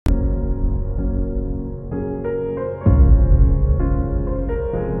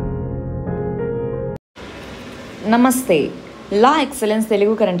నమస్తే. లా excellence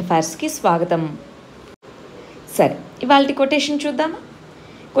Telugu current అఫైర్స్కి స్వాగతం. సరే, ఇవాళ కొటేషన్ చూద్దామా?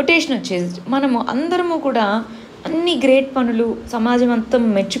 కొటేషన్ వచ్చేసి, మనము అందరము కూడా అన్ని గ్రేట్ పనులు, సమాజం అంతా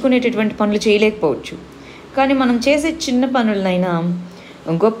మెచ్చుకునేటటువంటి పనులు చేయలేకపోవచ్చు. కానీ మనం చేసే చిన్న పనులనైనా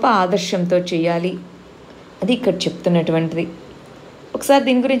గొప్ప ఆదర్శంతో చేయాలి. అది ఇక్కడ చెప్తున్నటువంటిది. ఒకసారి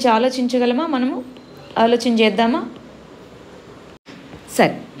దీని గురించి ఆలోచించగలమా? మనము ఆలోచన చేద్దామా?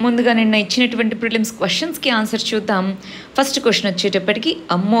 సరే, ముందుగా నిన్న ఇచ్చినటువంటి ప్రిలిమ్స్ క్వశ్చన్స్కి ఆన్సర్ చూద్దాం. ఫస్ట్ క్వశ్చన్ వచ్చేటప్పటికి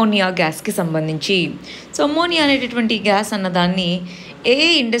అమ్మోనియా గ్యాస్కి సంబంధించి. సో అమ్మోనియా అనేటటువంటి గ్యాస్ అన్నదాన్ని ఏ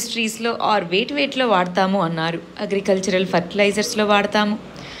ఇండస్ట్రీస్లో ఆర్ వేటిలో వాడతాము అన్నారు. అగ్రికల్చరల్ ఫర్టిలైజర్స్లో వాడతాము,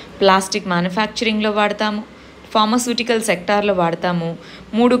 ప్లాస్టిక్ మ్యానుఫ్యాక్చరింగ్లో వాడతాము, ఫార్మాస్యూటికల్ సెక్టార్లో వాడతాము.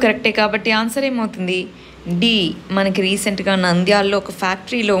 3 కరెక్టే కాబట్టి ఆన్సర్ ఏమవుతుంది? డి. మనకి రీసెంట్గా నంద్యాలలో ఒక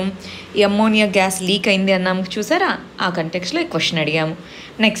ఫ్యాక్టరీలో ఈ అమ్మోనియా గ్యాస్ లీక్ అయింది అన్నాము, చూసారా? ఆ కంటెక్స్లో ఈ క్వశ్చన్ అడిగాము.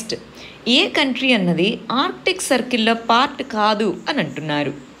 నెక్స్ట్, ఏ కంట్రీ అన్నది ఆర్కిటిక్ సర్కిల్లో పార్ట్ కాదు అని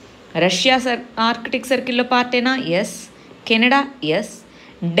అంటున్నారు. రష్యా ఆర్కిటిక్ సర్కిల్లో పార్టేనా? ఎస్. కెనడా? ఎస్.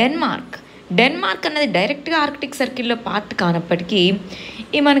 డెన్మార్క్ అన్నది డైరెక్ట్గా ఆర్కిటిక్ సర్కిల్లో పార్ట్ కానప్పటికీ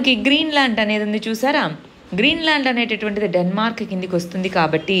ఈ మనకి గ్రీన్లాండ్ అనేది ఉంది, చూసారా? గ్రీన్లాండ్ అనేటటువంటిది డెన్మార్క్ కిందికి వస్తుంది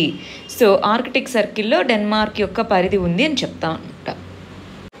కాబట్టి సో ఆర్కిటిక్ సర్కిల్లో డెన్మార్క్ యొక్క పరిధి ఉంది అని చెప్తాం అనమాట.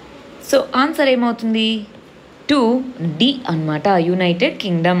 సో ఆన్సర్ ఏమవుతుంది? 2D అనమాట, యునైటెడ్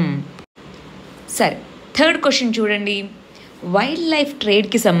కింగ్డమ్. సరే, థర్డ్ క్వశ్చన్ చూడండి. వైల్డ్ లైఫ్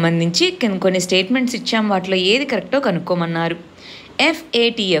ట్రేడ్కి సంబంధించి కొన్ని స్టేట్మెంట్స్ ఇచ్చాం, వాటిలో ఏది కరెక్టో కనుక్కోమన్నారు.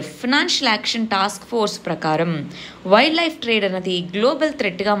 FATF financial action task force ప్రకారం వైల్డ్ లైఫ్ ట్రేడ్ అన్నది గ్లోబల్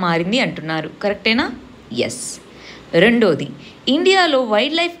థ్రెట్గా మారింది అంటున్నారు. కరెక్టేనా? ఎస్. రెండోది, ఇండియాలో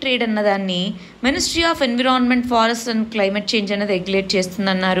వైల్డ్ లైఫ్ ట్రేడ్ అన్నదాన్ని ministry of environment, forest and climate change అనేది రెగ్యులేట్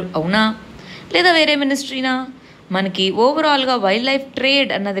చేస్తుందన్నారు. అవునా లేదా వేరే మినిస్ట్రీనా? మనకి ఓవరాల్గా వైల్డ్ లైఫ్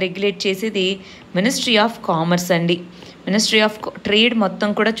ట్రేడ్ అన్నది రెగ్యులేట్ చేసేది మినిస్ట్రీ ఆఫ్ కామర్స్ అండి. మినిస్ట్రీ ఆఫ్ ట్రేడ్ మొత్తం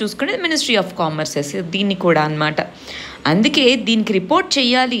కూడా చూసుకునేది మినిస్ట్రీ ఆఫ్ కామర్సెస్, దీన్ని కూడా అన్నమాట. అందుకే దీనికి రిపోర్ట్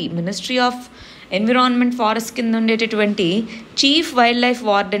చేయాలి. మినిస్ట్రీ ఆఫ్ ఎన్విరాన్మెంట్, ఫారెస్ట్ కింద ఉండేటటువంటి చీఫ్ వైల్డ్ లైఫ్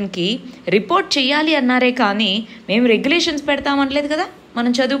వార్డెన్కి రిపోర్ట్ చేయాలి అన్నారే కానీ మేము రెగ్యులేషన్స్ పెడతామనలేదు కదా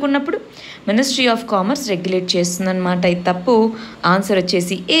మనం చదువుకున్నప్పుడు. మినిస్ట్రీ ఆఫ్ కామర్స్ రెగ్యులేట్ చేస్తుందన్నమాట. ఇది తప్పు. ఆన్సర్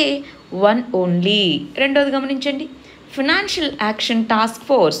వచ్చేసి ఏ, 1 ఓన్లీ. రెండోది గమనించండి, ఫినాన్షియల్ యాక్షన్ టాస్క్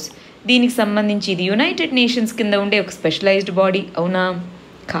ఫోర్స్, దీనికి సంబంధించి ఇది యునైటెడ్ నేషన్స్ కింద ఉండే ఒక స్పెషలైజ్డ్ బాడీ. అవునా?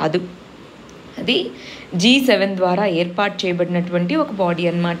 కాదు, అది G7 ద్వారా ఏర్పాటు చేయబడినటువంటి ఒక బాడీ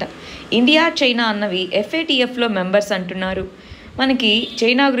అన్నమాట. ఇండియా, చైనా అన్నవి FATFలో మెంబర్స్ అంటున్నారు. మనకి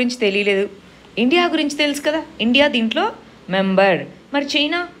చైనా గురించి తెలియలేదు, ఇండియా గురించి తెలుసు కదా. ఇండియా దీంట్లో మెంబర్. మరి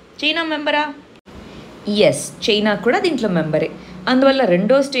చైనా మెంబరా? ఎస్, చైనా కూడా దీంట్లో మెంబరే. అందువల్ల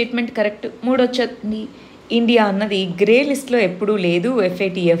రెండో స్టేట్మెంట్ కరెక్ట్. మూడొచ్చింది, ఇండియా అన్నది గ్రే లిస్ట్లో ఎప్పుడూ లేదు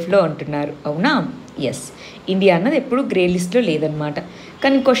FATFలో అంటున్నారు. అవునా? ఎస్, ఇండియా అన్నది ఎప్పుడు గ్రే లిస్ట్లో లేదనమాట.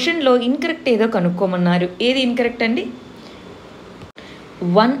 కానీ క్వశ్చన్లో ఇన్కరెక్ట్ ఏదో కనుక్కోమన్నారు. ఏది ఇన్కరెక్ట్ అండి?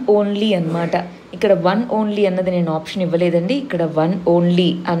 1 ఓన్లీ అనమాట. ఇక్కడ 1 ఓన్లీ అన్నది నేను ఆప్షన్ ఇవ్వలేదండి, ఇక్కడ 1 ఓన్లీ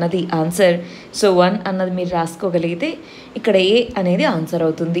అన్నది ఆన్సర్. సో 1 అన్నది మీరు రాసుకోగలిగితే ఇక్కడ ఏ అనేది ఆన్సర్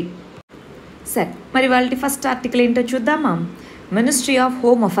అవుతుంది. సరే, మరి వాళ్ళ ఫస్ట్ ఆర్టికల్ ఏంటో చూద్దామా? మినిస్ట్రీ ఆఫ్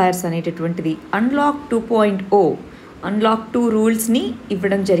హోమ్ అఫైర్స్ అనేటటువంటిది అన్లాక్ 2.0 అన్లాక్ 2 రూల్స్ని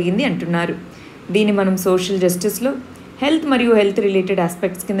ఇవ్వడం జరిగింది అంటున్నారు. దీన్ని మనం సోషల్ జస్టిస్లో హెల్త్ మరియు హెల్త్ రిలేటెడ్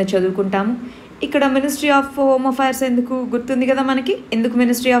ఆస్పెక్ట్స్ కింద చదువుకుంటాము. ఇక్కడ మినిస్ట్రీ ఆఫ్ హోమ్ అఫైర్స్ ఎందుకు గుర్తుంది కదా మనకి, ఎందుకు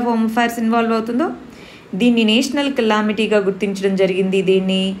ministry of home affairs involve అవుతుందో. దీన్ని నేషనల్ కెలామిటీగా గుర్తించడం జరిగింది.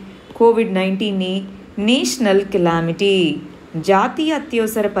 దీన్ని COVID-19ని నేషనల్ కెలామిటీ, జాతీయ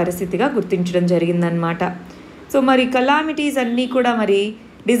అత్యవసర పరిస్థితిగా గుర్తించడం జరిగిందనమాట. సో మరి కెలామిటీస్ అన్నీ కూడా మరి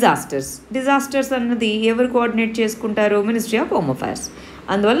డిజాస్టర్స్ అన్నది ఎవరు కోఆర్డినేట్ చేసుకుంటారో? Ministry of home affairs.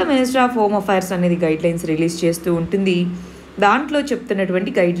 అందువల్ల మినిస్ట్రీ ఆఫ్ హోమ్ అఫైర్స్ అనేది గైడ్లైన్స్ రిలీజ్ చేస్తూ ఉంటుంది. దాంట్లో చెప్తున్నటువంటి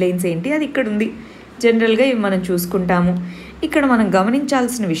గైడ్లైన్స్ ఏంటి అది ఇక్కడ ఉంది. జనరల్గా ఇవి మనం చూసుకుంటాము. ఇక్కడ మనం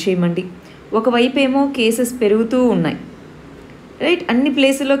గమనించాల్సిన విషయం అండి, ఒకవైపు ఏమో కేసెస్ పెరుగుతూ ఉన్నాయి, రైట్? అన్ని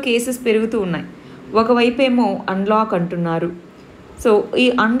ప్లేసుల్లో కేసెస్ పెరుగుతూ ఉన్నాయి. ఒకవైపు ఏమో అన్లాక్ అంటున్నారు. సో ఈ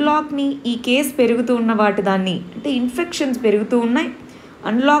అన్లాక్ని, ఈ కేసు పెరుగుతూ ఉన్న వాటి దాన్ని అంటే ఇన్ఫెక్షన్స్ పెరుగుతూ ఉన్నాయి,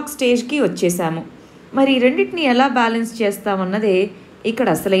 అన్లాక్ స్టేజ్కి వచ్చేసాము. మరి రెండింటిని ఎలా బ్యాలెన్స్ చేస్తామన్నదే ఇక్కడ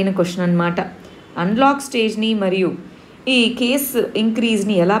అసలైన క్వశ్చన్ అన్నమాట. అన్లాక్ స్టేజ్ని మరియు ఈ కేసు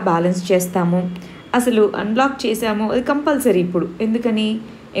ఇంక్రీజ్ని ఎలా బ్యాలెన్స్ చేస్తాము? అసలు అన్లాక్ చేసాము, అది కంపల్సరీ ఇప్పుడు. ఎందుకని?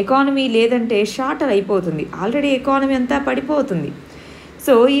 ఎకానమీ లేదంటే షార్టర్ అయిపోతుంది, ఆల్రెడీ ఎకానమీ అంతా పడిపోతుంది.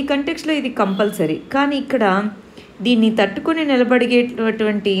 సో ఈ కంటెక్స్లో ఇది కంపల్సరీ. కానీ ఇక్కడ దీన్ని తట్టుకొని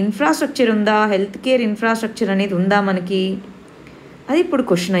నిలబడిగేటటువంటి ఇన్ఫ్రాస్ట్రక్చర్ ఉందా? హెల్త్ కేర్ ఇన్ఫ్రాస్ట్రక్చర్ అనేది ఉందా మనకి? అది ఇప్పుడు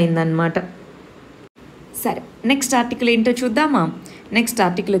క్వశ్చన్ అయిందన్నమాట. సరే, నెక్స్ట్ ఆర్టికల్ ఏంటో చూద్దామా? నెక్స్ట్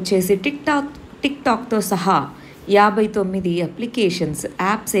ఆర్టికల్ వచ్చేసి టిక్ టాక్తో సహా 59 అప్లికేషన్స్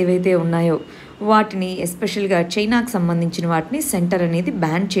యాప్స్ ఏవైతే ఉన్నాయో వాటిని ఎస్పెషల్గా చైనాకు సంబంధించిన వాటిని సెంటర్ అనేది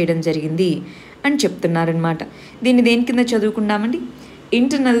బ్యాన్ చేయడం జరిగింది అని చెప్తున్నారనమాట. దీన్ని దేని కింద చదువుకుందామండి?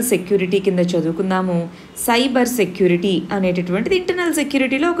 ఇంటర్నల్ సెక్యూరిటీ కింద చదువుకుందాము. సైబర్ సెక్యూరిటీ అనేటటువంటిది ఇంటర్నల్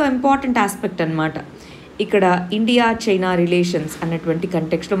సెక్యూరిటీలో ఒక ఇంపార్టెంట్ ఆస్పెక్ట్ అనమాట. ఇక్కడ ఇండియా చైనా రిలేషన్స్ అన్నటువంటి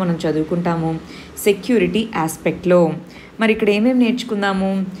కంటెక్స్ట్లో మనం చదువుకుంటాము సెక్యూరిటీ ఆస్పెక్ట్లో. మరి ఇక్కడ ఏమేమి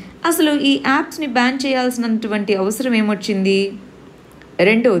నేర్చుకుందాము? అసలు ఈ యాప్స్ని బ్యాన్ చేయాల్సినటువంటి అవసరం ఏమొచ్చింది?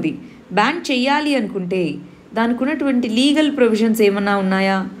 రెండవది, బ్యాన్ చేయాలి అనుకుంటే దానికి ఉన్నటువంటి లీగల్ ప్రొవిజన్స్ ఏమన్నా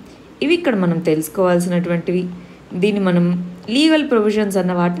ఉన్నాయా? ఇవి ఇక్కడ మనం తెలుసుకోవాల్సినటువంటివి. దీన్ని మనం లీగల్ ప్రొవిజన్స్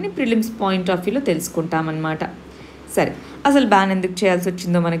అన్న వాటిని ప్రిలిమ్స్ పాయింట్ ఆఫ్ వ్యూలో తెలుసుకుంటామన్నమాట. సరే, అసలు బ్యాన్ ఎందుకు చేయాల్సి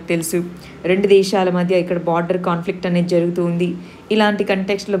వచ్చిందో మనకు తెలుసు. రెండు దేశాల మధ్య ఇక్కడ బార్డర్ కాన్ఫ్లిక్ట్ అనేది జరుగుతుంది. ఇలాంటి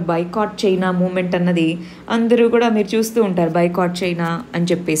కంటెక్స్ట్లో బైకాట్ చైనా మూమెంట్ అన్నది అందరూ కూడా మీరు చూస్తూ ఉంటారు, బైకాట్ చైనా అని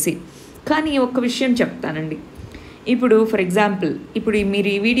చెప్పేసి. కానీ ఒక్క విషయం చెప్తానండి. ఇప్పుడు ఫర్ ఎగ్జాంపుల్, ఇప్పుడు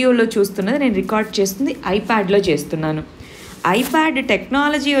మీరు ఈ వీడియోలో చూస్తున్నది నేను రికార్డ్ చేస్తుంది ఐప్యాడ్లో చేస్తున్నాను. ఐప్యాడ్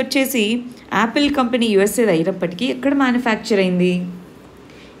టెక్నాలజీ వచ్చేసి యాపిల్ కంపెనీ యుఎస్ఏది అయినప్పటికీ ఎక్కడ మ్యానుఫ్యాక్చర్ అయింది?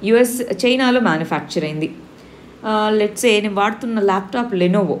 చైనాలో మ్యానుఫ్యాక్చర్ అయింది. లెట్స్ సే నేను వాడుతున్న laptop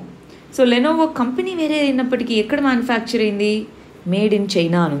Lenovo. So Lenovo company వేరే అయినప్పటికీ ఎక్కడ మ్యానుఫ్యాక్చర్ అయింది? మేడ్ ఇన్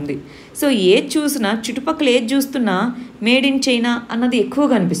చైనా అని ఉంది. సో ఏది చూసినా, చుట్టుపక్కల ఏది చూస్తున్నా మేడ్ ఇన్ చైనా అన్నది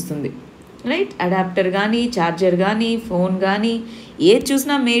ఎక్కువగా అనిపిస్తుంది, రైట్? అడాప్టర్ కానీ, ఛార్జర్ కానీ, ఫోన్ కానీ ఏది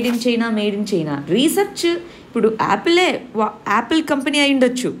చూసినా made in China, made in China. Research ఇప్పుడు యాపిల్ కంపెనీ అయి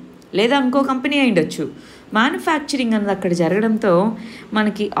ఉండొచ్చు, లేదా ఇంకో కంపెనీ అయి ఉండొచ్చు. మ్యానుఫ్యాక్చరింగ్ అన్నది అక్కడ జరగడంతో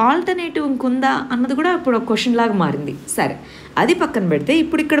మనకి ఆల్టర్నేటివ్ ఇంకుందా అన్నది కూడా ఇప్పుడు ఒక క్వశ్చన్ లాగా మారింది. సరే, అది పక్కన పెడితే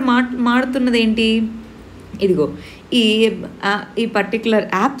ఇప్పుడు ఇక్కడ మాడుతున్నది ఏంటి? ఇదిగో ఈ పర్టికులర్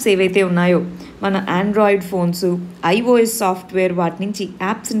యాప్స్ ఏవైతే ఉన్నాయో మన ఆండ్రాయిడ్ ఫోన్స్, ఐఓఎస్ సాఫ్ట్వేర్ వాటి నుంచి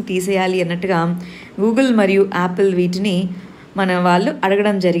యాప్స్ని తీసేయాలి అన్నట్టుగా గూగుల్ మరియు యాపిల్ వీటిని మన వాళ్ళు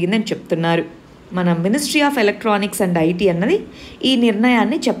అడగడం జరిగిందని చెప్తున్నారు. మన ministry of electronics and IT అన్నది ఈ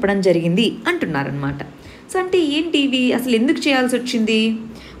నిర్ణయాన్ని చెప్పడం జరిగింది అంటున్నారనమాట. సో అంటే ఏంటి ఇవి అసలు ఎందుకు చేయాల్సి వచ్చింది?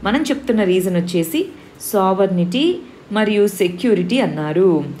 మనం చెప్తున్న రీజన్ వచ్చేసి సావర్నిటీ మరియు సెక్యూరిటీ అన్నారు.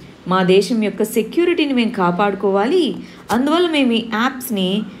 మా దేశం యొక్క సెక్యూరిటీని మేము కాపాడుకోవాలి, అందువల్ల మేము ఈ యాప్స్ని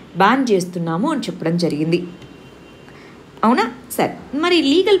బ్యాన్ చేస్తున్నాము అని చెప్పడం జరిగింది. అవునా? సరే, మరి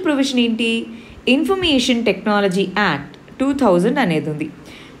లీగల్ ప్రొవిజన్ ఏంటి? ఇన్ఫర్మేషన్ టెక్నాలజీ యాక్ట్ 2000 అనేది ఉంది.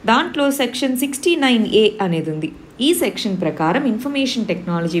 దాంట్లో సెక్షన్ 69A అనేది ఉంది. ఈ సెక్షన్ ప్రకారం ఇన్ఫర్మేషన్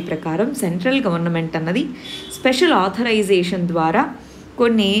టెక్నాలజీ ప్రకారం సెంట్రల్ గవర్నమెంట్ అన్నది స్పెషల్ ఆథరైజేషన్ ద్వారా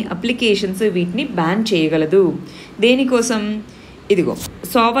కొన్ని అప్లికేషన్స్ వీటిని బ్యాన్ చేయగలదు. దేనికోసం? ఇదిగో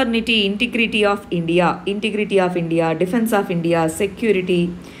sovereignty, integrity of India, defence of India, security.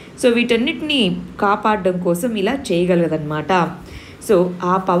 So వీటన్నిటిని కాపాడడం కోసం ఇలా చేయగలదన్నమాట. సో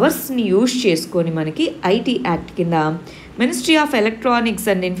ఆ పవర్స్ని యూజ్ చేసుకొని మనకి ఐటీ యాక్ట్ కింద ministry of electronics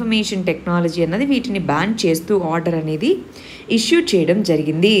and information technology అన్నది వీటిని బ్యాన్ చేస్తూ ఆర్డర్ అనేది ఇష్యూ చేయడం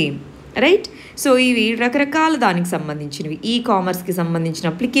జరిగింది, రైట్? సో ఇవి రకరకాల దానికి సంబంధించినవి. ఈ కామర్స్కి సంబంధించిన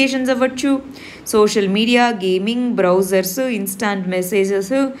అప్లికేషన్స్ అవ్వచ్చు, social media, gaming, browsers, instant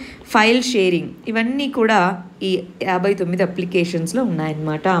messages, file sharing, ఇవన్నీ కూడా ఈ 59 అప్లికేషన్స్లో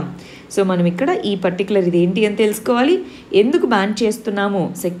ఉన్నాయన్నమాట. సో మనం ఇక్కడ ఈ పర్టికులర్ ఇది ఏంటి అని తెలుసుకోవాలి, ఎందుకు బ్యాన్ చేస్తున్నాము,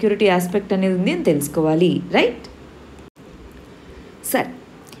 సెక్యూరిటీ ఆస్పెక్ట్ అనేది ఉంది అని తెలుసుకోవాలి, రైట్? సరే,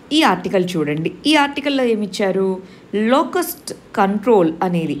 ఈ ఆర్టికల్ చూడండి. ఈ ఆర్టికల్లో ఏమిచ్చారు? లోకస్ట్ కంట్రోల్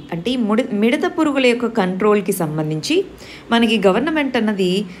అనేది అంటే ఈ మిడత పురుగుల యొక్క కంట్రోల్కి సంబంధించి మనకి గవర్నమెంట్ అన్నది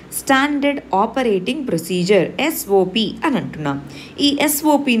స్టాండర్డ్ ఆపరేటింగ్ ప్రొసీజర్ SOP అని అంటున్నాం. ఈ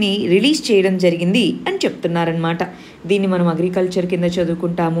SOPని రిలీజ్ చేయడం జరిగింది అని చెప్తున్నారనమాట. దీన్ని మనం అగ్రికల్చర్ కింద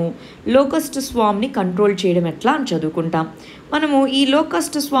చదువుకుంటాము. లోకస్ట్ స్వామ్ని కంట్రోల్ చేయడం ఎట్లా అని చదువుకుంటాం. మనము ఈ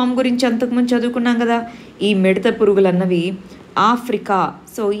లోకస్ట్ స్వామ్ గురించి అంతకుముందు చదువుకున్నాం కదా. ఈ మిడత పురుగులు అన్నవి ఆఫ్రికా,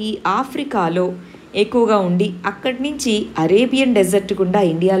 సో ఈ ఆఫ్రికాలో ఎక్కువగా ఉండి అక్కడి నుంచి అరేబియన్ డెజర్ట్ గుండా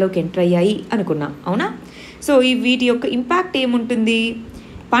ఇండియాలోకి ఎంటర్ అయ్యాయి అనుకున్నాం, అవునా? సో ఈ వీటి యొక్క ఇంపాక్ట్ ఏముంటుంది?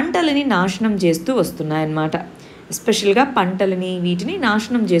 పంటలని నాశనం చేస్తూ వస్తున్నాయన్నమాట. ఎస్పెషల్గా పంటలని వీటిని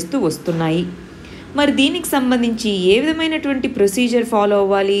నాశనం చేస్తూ వస్తున్నాయి. మరి దీనికి సంబంధించి ఏ విధమైనటువంటి ప్రొసీజర్ ఫాలో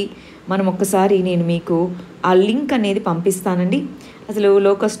అవ్వాలి? మనం ఒక్కసారి నేను మీకు ఆ లింక్ అనేది పంపిస్తానండి. అసలు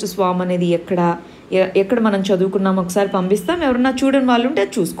లోకస్ట్ స్వామ్ అనేది ఎక్కడ మనం చదువుకున్నాం ఒకసారి పంపిస్తాం. ఎవరన్నా చూడని వాళ్ళు ఉంటే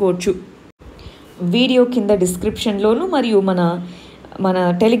చూసుకోవచ్చు. వీడియో కింద డిస్క్రిప్షన్లోను మరియు మన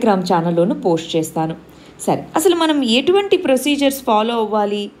టెలిగ్రామ్ ఛానల్లోను పోస్ట్ చేస్తాను. సరే, అసలు మనం ఎటువంటి ప్రొసీజర్స్ ఫాలో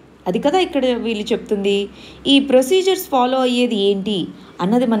అవ్వాలి అది కదా ఇక్కడ వీళ్ళు చెప్తుంది. ఈ ప్రొసీజర్స్ ఫాలో అయ్యేది ఏంటి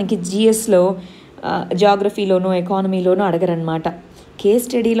అన్నది మనకి GSలో, జాగ్రఫీలోనో, ఎకానమీలోనో అడగరనమాట. కేస్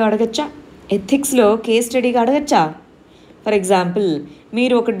స్టడీలో అడగచ్చా? ఎథిక్స్లో కేస్ స్టడీగా అడగచ్చా? ఫర్ ఎగ్జాంపుల్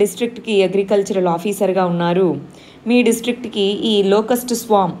మీరు ఒక డిస్ట్రిక్ట్కి అగ్రికల్చరల్ ఆఫీసర్గా ఉన్నారు. మీ డిస్ట్రిక్ట్కి ఈ లోకస్ట్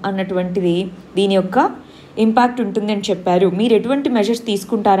స్వామ్ అన్నటువంటిది దీని యొక్క ఇంపాక్ట్ ఉంటుందని చెప్పారు. మీరు ఎటువంటి మెజర్స్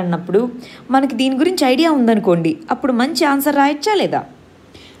తీసుకుంటారన్నప్పుడు మనకి దీని గురించి ఐడియా ఉందనుకోండి, అప్పుడు మంచి ఆన్సర్ రాయొచ్చా లేదా?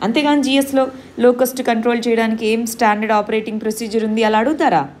 అంతేగాని జిఎస్లో లోకస్ట్ కంట్రోల్ చేయడానికి ఏం స్టాండర్డ్ ఆపరేటింగ్ ప్రొసీజర్ ఉంది అలా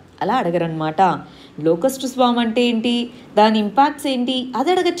అడుగుతారా? అలా అడగరనమాట. లోకస్ట్ స్వామ్ అంటే ఏంటి, దాని ఇంపాక్ట్స్ ఏంటి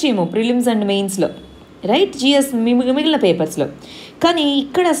అది అడగచ్చేమో ప్రిలిమ్స్ అండ్ మెయిన్స్లో, రైట్, జిఎస్ మిగిలిన పేపర్స్లో. కానీ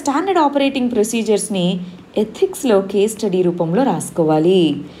ఇక్కడ స్టాండర్డ్ ఆపరేటింగ్ ప్రొసీజర్స్ని ఎథిక్స్లో కేస్ స్టడీ రూపంలో రాసుకోవాలి.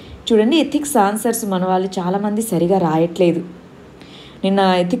 చూడండి, ఎథిక్స్ ఆన్సర్స్ మన వాళ్ళు చాలామంది సరిగా రాయట్లేదు. నిన్న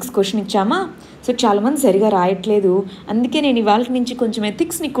ఎథిక్స్ క్వశ్చన్ ఇచ్చామా, సో చాలామంది సరిగా రాయట్లేదు. అందుకే నేను ఇవాళ నుంచి కొంచెం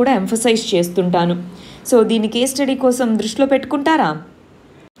ఎథిక్స్ని కూడా ఎంఫసైజ్ చేస్తుంటాను. సో దీన్ని కేస్ స్టడీ కోసం దృష్టిలో పెట్టుకుంటారా?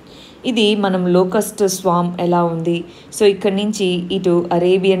 ఇది మనం లోకస్ట్ స్వామ్ ఎలా ఉంది, సో ఇక్కడ నుంచి ఇటు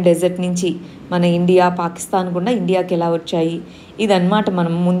అరేబియన్ డెజర్ట్ నుంచి మన ఇండియా, పాకిస్తాన్ కూడా ఇండియాకి ఎలా వచ్చాయి, ఇదన్నమాట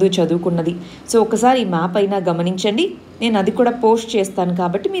మనం ముందు చదువుకున్నది. సో ఒకసారి ఈ మ్యాప్ అయినా గమనించండి, నేను అది కూడా పోస్ట్ చేస్తాను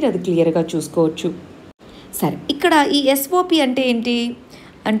కాబట్టి మీరు అది క్లియర్గా చూసుకోవచ్చు. సరే, ఇక్కడ ఈ SOP అంటే ఏంటి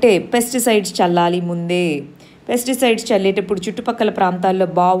అంటే పెస్టిసైడ్స్ చల్లాలి ముందే. పెస్టిసైడ్స్ చల్లేటప్పుడు చుట్టుపక్కల ప్రాంతాల్లో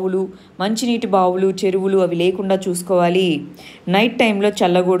బావులు, మంచినీటి బావులు, చెరువులు అవి లేకుండా చూసుకోవాలి. నైట్ టైంలో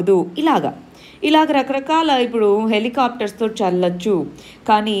చల్లకూడదు. ఇలాగ రకరకాల ఇప్పుడు హెలికాప్టర్స్తో చల్లచ్చు,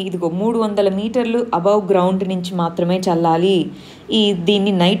 కానీ ఇదిగో 300 మీటర్లు అబవ్ గ్రౌండ్ నుంచి మాత్రమే చల్లాలి.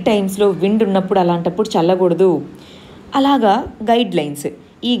 దీన్ని నైట్ టైమ్స్లో విండ్ ఉన్నప్పుడు అలాంటప్పుడు చల్లకూడదు. అలాగా గైడ్ లైన్స్.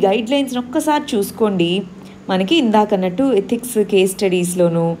 ఈ గైడ్ లైన్స్ని ఒక్కసారి చూసుకోండి. మనకి ఇందాకన్నట్టు ఎథిక్స్ కేస్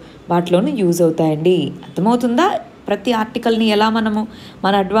స్టడీస్లోనూ వాటిలోనూ యూజ్ అవుతాయండి. అర్థమవుతుందా ప్రతి ఆర్టికల్ని ఎలా మనము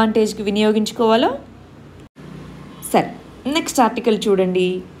మన అడ్వాంటేజ్కి వినియోగించుకోవాలో? సరే, నెక్స్ట్ ఆర్టికల్ చూడండి.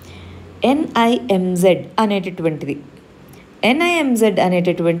 NIMZ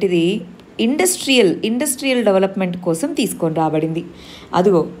అనేటటువంటిది ఇండస్ట్రియల్ డెవలప్మెంట్ కోసం తీసుకొని రాబడింది.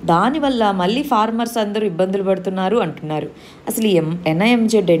 అదిగో దానివల్ల మళ్ళీ ఫార్మర్స్ అందరూ ఇబ్బందులు పడుతున్నారు అంటున్నారు. అసలు ఈ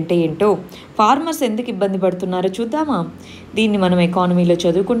NIMZ అంటే ఏంటో, ఫార్మర్స్ ఎందుకు ఇబ్బంది పడుతున్నారో చూద్దామా? దీన్ని మనం ఎకానమీలో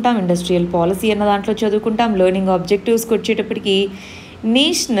చదువుకుంటాం, ఇండస్ట్రియల్ పాలసీ అన్న దాంట్లో చదువుకుంటాం. లెర్నింగ్ ఆబ్జెక్టివ్స్కి వచ్చేటప్పటికి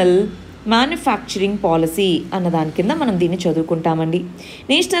నేషనల్ మ్యానుఫ్యాక్చరింగ్ పాలసీ అన్న దాని కింద మనం దీన్ని చదువుకుంటామండి.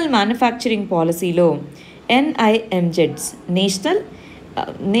 నేషనల్ మ్యానుఫ్యాక్చరింగ్ పాలసీలో NIMZs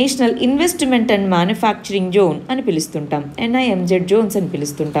national investment and manufacturing zone అని పిలుస్తుంటాం. NIMZ జోన్స్ అని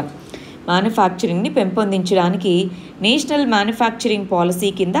పిలుస్తుంటాం. మ్యానుఫ్యాక్చరింగ్ని పెంపొందించడానికి నేషనల్ మ్యానుఫ్యాక్చరింగ్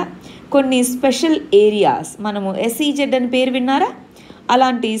పాలసీ కింద కొన్ని స్పెషల్ ఏరియాస్, మనము SEZ అని పేరు విన్నారా,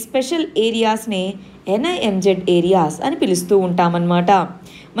 అలాంటి స్పెషల్ ఏరియాస్ని NIMZ ఏరియాస్ అని పిలుస్తూ ఉంటామన్నమాట.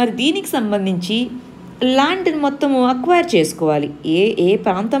 మరి దీనికి సంబంధించి ల్యాండ్ని మొత్తము అక్వైర్ చేసుకోవాలి. ఏ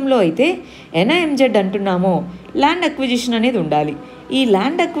ప్రాంతంలో అయితే NIMZ అంటున్నామో ల్యాండ్ అక్విజిషన్ అనేది ఉండాలి. ఈ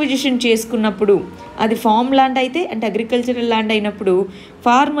ల్యాండ్ అక్విజిషన్ చేసుకున్నప్పుడు అది ఫామ్ ల్యాండ్ అయితే, అంటే అగ్రికల్చరల్ ల్యాండ్ అయినప్పుడు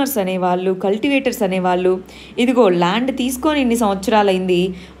ఫార్మర్స్ అనేవాళ్ళు, కల్టివేటర్స్ అనేవాళ్ళు ఇదిగో ల్యాండ్ తీసుకొని ఇన్ని సంవత్సరాలైంది,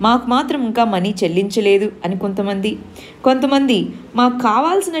 మాకు మాత్రం ఇంకా మనీ చెల్లించలేదు అని కొంతమంది మాకు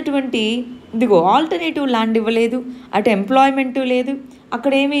కావాల్సినటువంటి ఇదిగో ఆల్టర్నేటివ్ ల్యాండ్ ఇవ్వలేదు, అటు ఎంప్లాయ్మెంటు లేదు,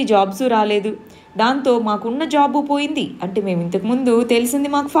 అక్కడేమీ జాబ్స్ రాలేదు, దాంతో మాకున్న జాబు పోయింది. అంటే మేము ఇంతకుముందు తెలిసింది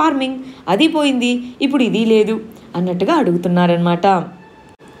మాకు ఫార్మింగ్, అది పోయింది, ఇప్పుడు ఇది లేదు అన్నట్టుగా అడుగుతున్నారనమాట.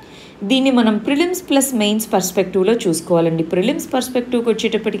 దీన్ని మనం ప్రిలిమ్స్ ప్లస్ మెయిన్స్ పర్స్పెక్టివ్లో చూసుకోవాలండి. ప్రిలిమ్స్ పర్స్పెక్టివ్కి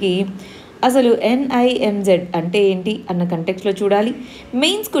వచ్చేటప్పటికి అసలు NIMZ అంటే ఏంటి అన్న కంటెక్స్లో చూడాలి.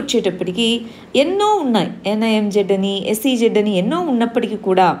 మెయిన్స్కి వచ్చేటప్పటికి ఎన్నో ఉన్నాయి, NIMZ అని SEZ అని ఎన్నో ఉన్నప్పటికీ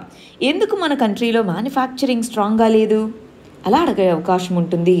కూడా ఎందుకు మన కంట్రీలో మ్యానుఫ్యాక్చరింగ్ స్ట్రాంగ్గా లేదు అలా అడిగే అవకాశం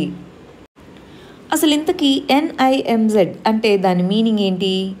ఉంటుంది. అసలు ఇంతకీ NIMZ అంటే దాని మీనింగ్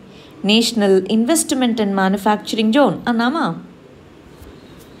ఏంటి? National investment and manufacturing zone అన్నామా?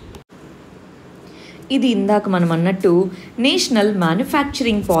 ఇది ఇందాక మనం అన్నట్టు నేషనల్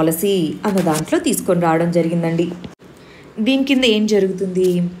మ్యానుఫ్యాక్చరింగ్ పాలసీ అన్న దాంట్లో తీసుకొని రావడం జరిగిందండి. దీని కింద ఏం జరుగుతుంది?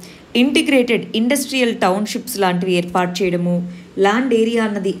 ఇంటిగ్రేటెడ్ ఇండస్ట్రియల్ టౌన్షిప్స్ లాంటివి ఏర్పాటు చేయడము, ల్యాండ్ ఏరియా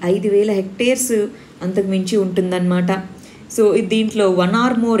అన్నది 5,000 హెక్టేర్స్ అంతకు మించి ఉంటుందన్నమాట. సో దీంట్లో 1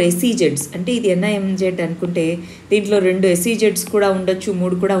 or more SEZs, అంటే ఇది NIMZ అనుకుంటే దీంట్లో 2 SEZs కూడా ఉండొచ్చు,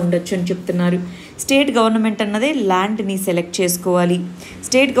 3 కూడా ఉండొచ్చు అని చెప్తున్నారు. స్టేట్ గవర్నమెంట్ అన్నదే ల్యాండ్ని సెలెక్ట్ చేసుకోవాలి.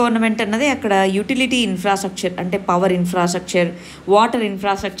 స్టేట్ గవర్నమెంట్ అన్నదే అక్కడ యూటిలిటీ ఇన్ఫ్రాస్ట్రక్చర్, అంటే పవర్ ఇన్ఫ్రాస్ట్రక్చర్, వాటర్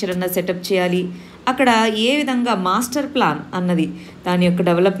ఇన్ఫ్రాస్ట్రక్చర్ అన్నది సెటప్ చేయాలి. అక్కడ ఏ విధంగా మాస్టర్ ప్లాన్ అన్నది దాని యొక్క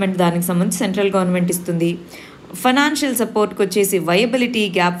డెవలప్మెంట్ దానికి సంబంధించి సెంట్రల్ గవర్నమెంట్ ఇస్తుంది. ఫైనాన్షియల్ సపోర్ట్కి వచ్చేసి వయబిలిటీ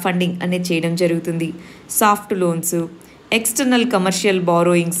గ్యాప్ ఫండింగ్ అనేది చేయడం జరుగుతుంది. Soft loans, external commercial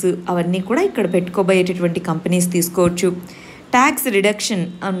borrowings అవన్నీ కూడా ఇక్కడ పెట్టుకోబోయేటటువంటి కంపెనీస్ తీసుకోవచ్చు. ట్యాక్స్ రిడక్షన్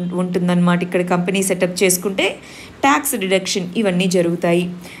ఉంటుందన్నమాట. ఇక్కడ కంపెనీ సెటప్ చేసుకుంటే ట్యాక్స్ రిడక్షన్ ఇవన్నీ జరుగుతాయి.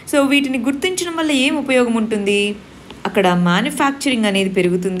 సో వీటిని గుర్తించడం వల్ల ఏం ఉపయోగం ఉంటుంది? అక్కడ మ్యానుఫ్యాక్చరింగ్ అనేది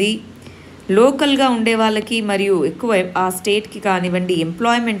పెరుగుతుంది. లోకల్గా ఉండే వాళ్ళకి మరియు ఎక్కువ ఆ స్టేట్కి కానివ్వండి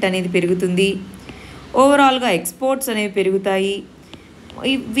ఎంప్లాయ్మెంట్ అనేది పెరుగుతుంది. ఓవరాల్గా ఎక్స్పోర్ట్స్ అనేవి పెరుగుతాయి.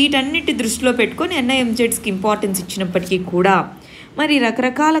 వీటన్నిటి దృష్టిలో పెట్టుకొని NIMZకి ఇంపార్టెన్స్ ఇచ్చినప్పటికీ కూడా మరి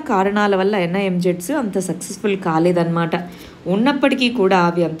రకరకాల కారణాల వల్ల NIMZs అంత సక్సెస్ఫుల్ కాలేదన్నమాట. ఉన్నప్పటికీ కూడా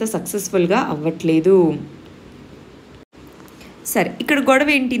అవి అంత సక్సెస్ఫుల్గా అవ్వట్లేదు. సరే, ఇక్కడ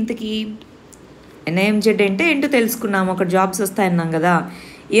గొడవ ఏంటి ఇంతకీ? NIMZ అంటే ఏంటో తెలుసుకున్నాము, అక్కడ జాబ్స్ వస్తాయన్నాం కదా.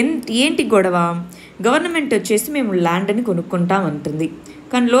 ఏంటి గొడవ? గవర్నమెంట్ వచ్చేసి మేము ల్యాండ్ని కొనుక్కుంటాం అంటుంది.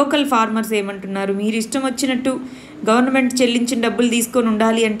 కానీ లోకల్ ఫార్మర్స్ ఏమంటున్నారు, మీరు ఇష్టం వచ్చినట్టు గవర్నమెంట్ చెల్లించిన డబ్బులు తీసుకొని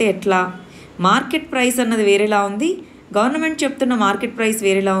ఉండాలి అంటే ఎట్లా? మార్కెట్ ప్రైస్ అన్నది వేరేలా ఉంది, గవర్నమెంట్ చెప్తున్న మార్కెట్ ప్రైస్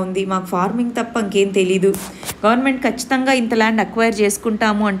వేరేలా ఉంది. మాకు ఫార్మింగ్ తప్ప ఇంకేం తెలీదు. గవర్నమెంట్ ఖచ్చితంగా ఇంత ల్యాండ్ అక్వైర్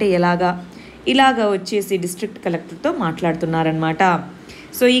చేసుకుంటాము అంటే ఇలాగా వచ్చేసి డిస్ట్రిక్ట్ కలెక్టర్తో మాట్లాడుతున్నారనమాట.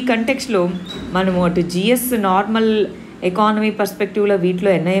 సో ఈ కంటెక్స్లో మనము అటు GS నార్మల్ ఎకానమీ పర్స్పెక్టివ్లో వీటిలో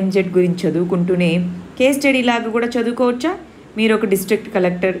NIMZ గురించి చదువుకుంటూనే కేస్ స్టడీ లాగా కూడా చదువుకోవచ్చా? మీరు ఒక డిస్ట్రిక్ట్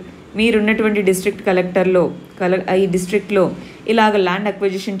కలెక్టర్, మీరున్నటువంటి డిస్ట్రిక్ట్ కలెక్టర్లో ఈ డిస్ట్రిక్ట్లో ఇలాగ ల్యాండ్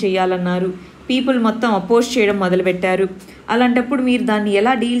అక్విజిషన్ చేయాలన్నారు, పీపుల్ మొత్తం అపోజ్ చేయడం మొదలుపెట్టారు. అలాంటప్పుడు మీరు దాన్ని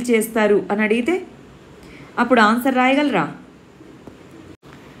ఎలా డీల్ చేస్తారు అని అడిగితే అప్పుడు ఆన్సర్ రాయగలరా?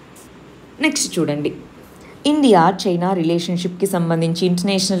 నెక్స్ట్ చూడండి, ఇండియా చైనా రిలేషన్షిప్కి సంబంధించి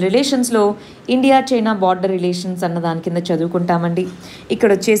international రిలేషన్స్లో India China border relations అన్న దాని కింద చదువుకుంటామండి. ఇక్కడ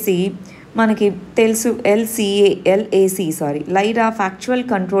వచ్చేసి మనకి తెలుసు LAC లైరా ఫ్యాక్చువల్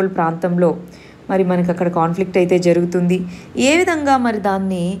కంట్రోల్ ప్రాంతంలో మరి మనకి అక్కడ కాన్ఫ్లిక్ట్ అయితే జరుగుతుంది. ఏ విధంగా మరి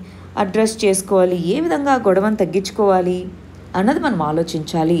దాన్ని అడ్రస్ చేసుకోవాలి, ఏ విధంగా గొడవను తగ్గించుకోవాలి అన్నది మనం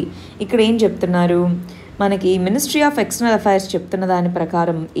ఆలోచించాలి. ఇక్కడ ఏం చెప్తున్నారు, మనకి మినిస్ట్రీ ఆఫ్ ఎక్స్టర్నల్ అఫైర్స్ చెప్తున్న దాని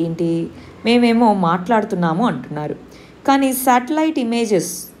ప్రకారం ఏంటి, మేమేమో మాట్లాడుతున్నాము అంటున్నారు. కానీ శాటిలైట్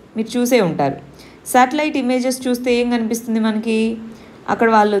ఇమేజెస్ మీరు చూసే ఉంటారు. శాటిలైట్ ఇమేజెస్ చూస్తే ఏం కనిపిస్తుంది మనకి, అక్కడ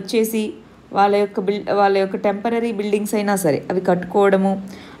వాళ్ళు వచ్చేసి వాళ్ళ యొక్క టెంపరీ బిల్డింగ్స్ అయినా సరే అవి కట్టుకోవడము,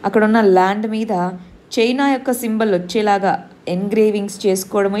 అక్కడ ఉన్న ల్యాండ్ మీద చైనా యొక్క సింబల్ వచ్చేలాగా ఎన్గ్రేవింగ్స్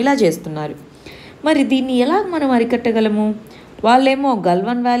చేసుకోవడము ఇలా చేస్తున్నారు. మరి దీన్ని ఎలా మనం అరికట్టగలము? వాళ్ళేమో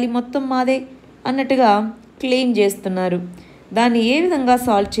గల్వాన్ వ్యాలీ మొత్తం మాదే అన్నట్టుగా క్లెయిమ్ చేస్తున్నారు. దాన్ని ఏ విధంగా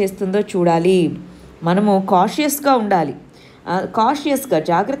సాల్వ్ చేస్తుందో చూడాలి. మనము కాషియస్గా ఉండాలి,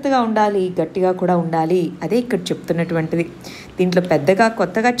 జాగ్రత్తగా ఉండాలి, గట్టిగా కూడా ఉండాలి. అదే ఇక్కడ చెప్తున్నటువంటిది. దీంట్లో పెద్దగా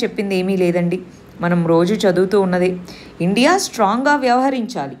కొత్తగా చెప్పింది ఏమీ లేదండి, మనం రోజు చదువుతూ ఉన్నది. ఇండియా స్ట్రాంగ్గా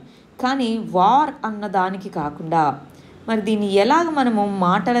వ్యవహరించాలి, కానీ వార్ అన్న దానికి కాకుండా మరి దీన్ని ఎలాగ మనము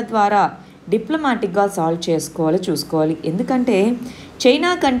మాటల ద్వారా డిప్లొమాటిక్గా సాల్వ్ చేసుకోవాలో చూసుకోవాలి. ఎందుకంటే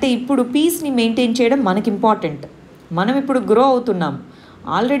చైనా కంటే ఇప్పుడు పీస్ని మెయింటైన్ చేయడం మనకి ఇంపార్టెంట్. మనం ఇప్పుడు గ్రో అవుతున్నాం,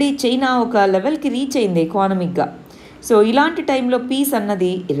 ఆల్రెడీ చైనా ఒక లెవెల్కి రీచ్ అయింది ఎకానమిక్గా. సో ఇలాంటి టైంలో పీస్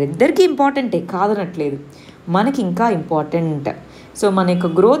అన్నది ఇద్దరికీ ఇంపార్టెంటే, కాదనట్లేదు, మనకి ఇంకా ఇంపార్టెంట్. సో మన యొక్క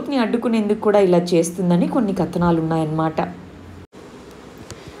గ్రోత్ని అడ్డుకునేందుకు కూడా ఇలా చేస్తుందని కొన్ని కథనాలు ఉన్నాయన్నమాట.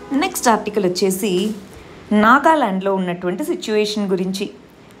 నెక్స్ట్ ఆర్టికల్ వచ్చేసి నాగాల్యాండ్లో ఉన్నటువంటి సిచ్యువేషన్ గురించి.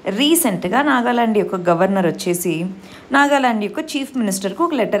 రీసెంట్గా నాగాల్యాండ్ యొక్క గవర్నర్ వచ్చేసి నాగాల్యాండ్ యొక్క చీఫ్ మినిస్టర్కు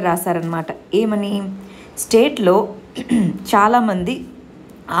ఒక లెటర్ రాశారనమాట. ఏమని, స్టేట్లో చాలామంది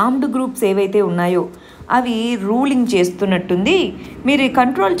ఆర్మ్డ్ గ్రూప్స్ ఏవైతే ఉన్నాయో అవి రూలింగ్ చేస్తున్నట్టుంది, మీరు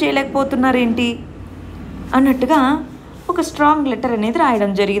కంట్రోల్ చేయలేకపోతున్నారేంటి అన్నట్టుగా ఒక స్ట్రాంగ్ లెటర్ అనేది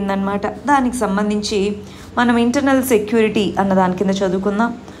రాయడం జరిగిందనమాట. దానికి సంబంధించి మనం ఇంటర్నల్ సెక్యూరిటీ అన్న దాని కింద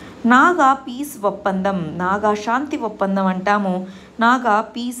చదువుకుందాం. నాగా పీస్ ఒప్పందం, నాగా శాంతి ఒప్పందం అంటాము, నాగా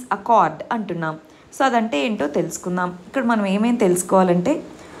పీస్ అకార్డ్ అంటున్నాం. సో అదంటే ఏంటో తెలుసుకుందాం. ఇక్కడ మనం ఏమేమి తెలుసుకోవాలంటే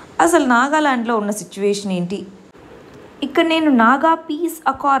అసలు నాగాల్యాండ్లో ఉన్న సిచ్యువేషన్ ఏంటి. ఇక్కడ నేను నాగా పీస్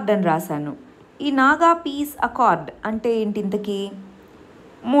అకార్డ్ అని రాశాను. ఈ నాగా పీస్ అకార్డ్ అంటే ఏంటి ఇంతకీ?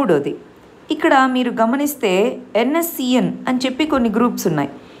 మూడోది, ఇక్కడ మీరు గమనిస్తే NSCN అని చెప్పి కొన్ని గ్రూప్స్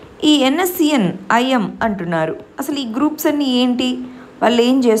ఉన్నాయి. ఈ NSCN IM అంటున్నారు. అసలు ఈ గ్రూప్స్ అన్నీ ఏంటి, వాళ్ళు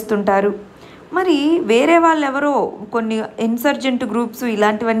ఏం చేస్తుంటారు? మరి వేరే వాళ్ళు ఎవరో కొన్ని ఇన్సర్జెంట్ గ్రూప్స్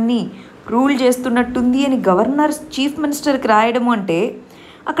ఇలాంటివన్నీ రూల్ చేస్తున్నట్టుంది అని గవర్నర్ చీఫ్ మినిస్టర్కి రాయడము అంటే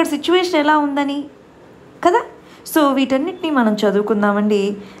అక్కడ సిచ్యువేషన్ ఎలా ఉందని కదా. సో వీటన్నిటిని మనం చదువుకుందామండి.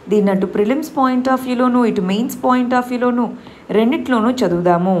 దీన్ని అటు ప్రిలిమ్స్ పాయింట్ ఆఫ్ వ్యూలోను ఇటు మెయిన్స్ పాయింట్ ఆఫ్ వ్యూలోను రెండిట్లోనూ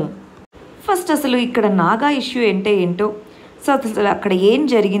చదువుదాము. ఫస్ట్ అసలు ఇక్కడ నాగా ఇష్యూ అంటే ఏంటో, సో అసలు అక్కడ ఏం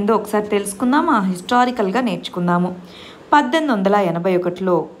జరిగిందో ఒకసారి తెలుసుకుందాము, హిస్టారికల్గా నేర్చుకుందాము.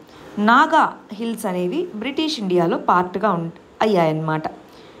 1881లో నాగా హిల్స్ అనేవి బ్రిటిష్ ఇండియాలో పార్ట్గా అయ్యాయన్నమాట.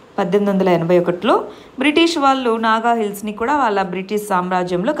 1881లో బ్రిటిష్ వాళ్ళు నాగా హిల్స్ని కూడా వాళ్ళ బ్రిటిష్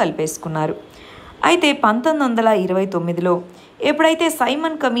సామ్రాజ్యంలో కలిపేసుకున్నారు. అయితే 1929లో ఎప్పుడైతే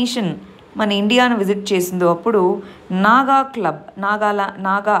సైమన్ కమిషన్ మన ఇండియాను విజిట్ చేసిందో అప్పుడు నాగా క్లబ్,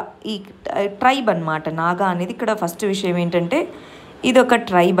 నాగా ఈ ట్రైబ్ అనమాట. నాగా అనేది ఇక్కడ ఫస్ట్ విషయం ఏంటంటే ఇదొక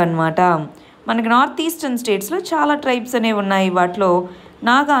ట్రైబ్ అనమాట. మనకి నార్త్ ఈస్టర్న్ స్టేట్స్లో చాలా ట్రైబ్స్ అనేవి ఉన్నాయి, వాటిలో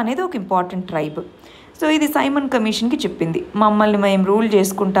నాగా అనేది ఒక ఇంపార్టెంట్ ట్రైబ్. సో ఇది సైమన్ కమిషన్కి చెప్పింది, మమ్మల్ని మేము రూల్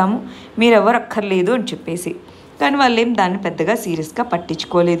చేసుకుంటాము, మీరెవరు అక్కర్లేదు అని చెప్పేసి. కానీ వాళ్ళు ఏం దాన్ని పెద్దగా సీరియస్గా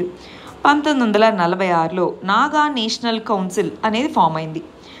పట్టించుకోలేదు. 1946లో నాగా నేషనల్ కౌన్సిల్ అనేది ఫామ్ అయింది.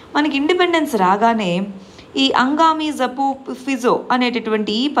 మనకి ఇండిపెండెన్స్ రాగానే ఈ అంగామి జపు ఫిజో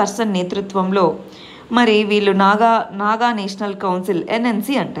అనేటటువంటి ఈ పర్సన్ నేతృత్వంలో మరి వీళ్ళు నాగా నేషనల్ కౌన్సిల్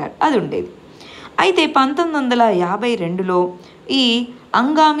ఎన్ఎన్సి అంటారు, అది ఉండేది. అయితే 1952లో ఈ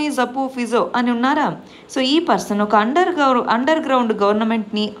అంగామి జపు ఫిజో అని ఉన్నారా, సో ఈ పర్సన్ ఒక అండర్ గ్రౌండ్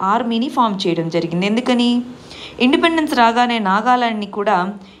గవర్నమెంట్ని, ఆర్మీని ఫామ్ చేయడం జరిగింది. ఎందుకని, ఇండిపెండెన్స్ రాగానే నాగాలాండ్ని కూడా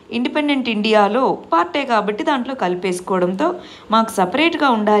ఇండిపెండెంట్ ఇండియాలో పార్టే కాబట్టి దాంట్లో కలిపేసుకోవడంతో మాకు సపరేట్గా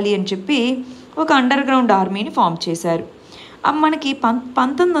ఉండాలి అని చెప్పి ఒక అండర్ గ్రౌండ్ ఆర్మీని ఫామ్ చేశారు. మనకి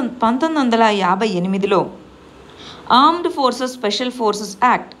 1958లో armed forces special forces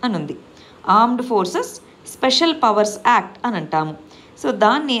act అని ఉంది. Armed forces special powers act అని అంటాము. సో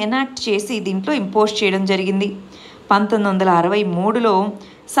దాన్ని ఎనాక్ట్ చేసి దీంట్లో ఇంపోజ్ చేయడం జరిగింది. 1963లో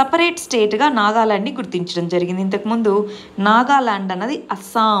సపరేట్ స్టేట్గా నాగాలాండ్ని గుర్తించడం జరిగింది. ఇంతకుముందు నాగాలాండ్ అన్నది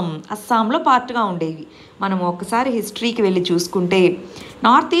అస్సాంలో పార్ట్గా ఉండేవి. మనం ఒకసారి హిస్టరీకి వెళ్ళి చూసుకుంటే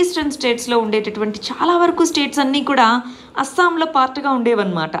నార్త్ ఈస్టర్న్ స్టేట్స్లో ఉండేటటువంటి చాలా వరకు స్టేట్స్ అన్నీ కూడా అస్సాంలో పార్ట్గా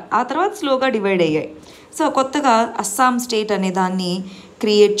ఉండేవన్నమాట. ఆ తర్వాత స్లోగా డివైడ్ అయ్యాయి. సో కొత్తగా అస్సాం స్టేట్ అనే దాన్ని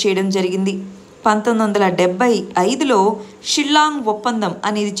క్రియేట్ చేయడం జరిగింది. 1975లో షిల్లాంగ్ ఒప్పందం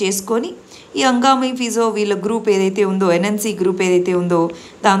అనేది చేసుకొని ఈ అంగామి ఫిజో వీళ్ళ గ్రూప్ ఏదైతే ఉందో, ఎన్ఎన్సి గ్రూప్ ఏదైతే ఉందో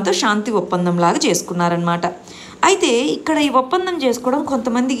దాంతో శాంతి ఒప్పందం లాగా చేసుకున్నారనమాట. అయితే ఇక్కడ ఈ ఒప్పందం చేసుకోవడం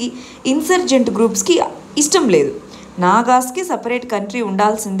కొంతమందికి ఇన్సర్జెంట్ గ్రూప్స్కి ఇష్టం లేదు, నాగాస్కి సపరేట్ కంట్రీ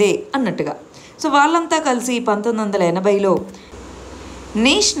ఉండాల్సిందే అన్నట్టుగా. సో వాళ్ళంతా కలిసి 1980లో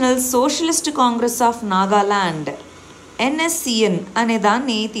national socialist Congress of Nagaland NSCN అనే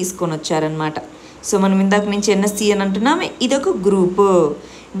దాన్ని తీసుకొని వచ్చారనమాట. సో మనం ఇందాక నుంచి ఎన్ఎస్సిఎన్ అంటున్నామే, ఇదొక గ్రూపు.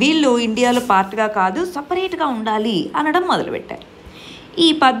 వీళ్ళు ఇండియాలో పార్ట్గా కాదు, సపరేట్గా ఉండాలి అనడం మొదలుపెట్టారు. ఈ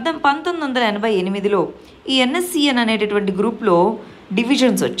 1988లో ఈ ఎన్ఎస్సిఎన్ అనేటటువంటి గ్రూప్లో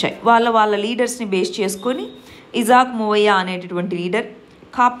డివిజన్స్ వచ్చాయి. వాళ్ళ లీడర్స్ని బేస్ చేసుకొని ఇజాక్ మువయ్యా అనేటటువంటి లీడర్,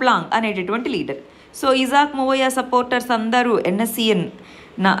 కాప్లాంగ్ అనేటటువంటి లీడర్. సో ఇజాక్ మువయ్యా సపోర్టర్స్ అందరూ ఎన్ఎస్సిఎన్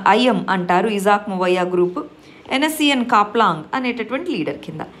ఐఎం అంటారు, ఇజాక్ మువయ్యా గ్రూప్. ఎన్ఎస్సిఎన్ కాప్లాంగ్ అనేటటువంటి లీడర్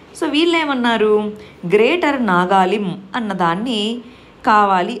కింద. సో వీళ్ళు ఏమన్నారు, గ్రేటర్ నాగాలిం అన్నదాన్ని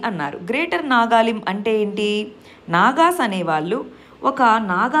కావాలి అన్నారు. గ్రేటర్ నాగాలిం అంటే ఏంటి, నాగాస్ అనేవాళ్ళు ఒక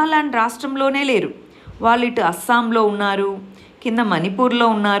నాగాలాండ్ రాష్ట్రంలోనే లేరు, వాళ్ళు ఇటు అస్సాంలో ఉన్నారు, కింద మణిపూర్లో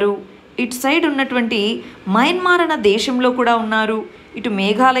ఉన్నారు, ఇటు సైడ్ ఉన్నటువంటి మయన్మార్ అన్న దేశంలో కూడా ఉన్నారు, ఇటు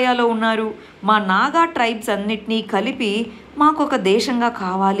మేఘాలయలో ఉన్నారు. మా నాగా ట్రైబ్స్ అన్నిటినీ కలిపి మాకు ఒక దేశంగా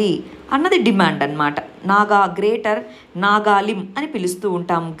కావాలి అన్నది డిమాండ్ అన్నమాట. గ్రేటర్ నాగాలిం అని పిలుస్తూ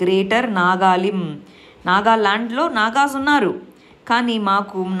ఉంటాం. గ్రేటర్ నాగాలిం, నాగాలాండ్లో నాగాస్ ఉన్నారు, కానీ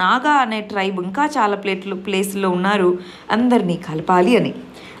మాకు నాగా అనే ట్రైబ్ ఇంకా చాలా ప్లేస్లో ఉన్నారు, అందరినీ కలపాలి అని.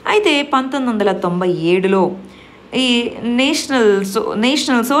 అయితే 1997లో ఈ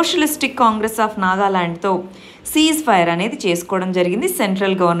national socialistic Congress of నాగాలాండ్తో cease fire అనేది చేసుకోవడం జరిగింది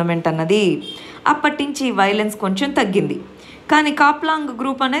సెంట్రల్ గవర్నమెంట్ అన్నది. అప్పటి నుంచి వైలెన్స్ కొంచెం తగ్గింది, కానీ కాప్లాంగ్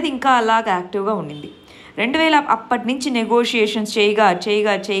గ్రూప్ అనేది ఇంకా అలాగ యాక్టివ్గా ఉండింది. 2000 అప్పటి నుంచి నెగోషియేషన్స్ చేయగా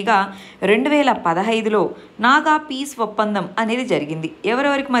 2015లో నాగా పీస్ ఒప్పందం అనేది జరిగింది.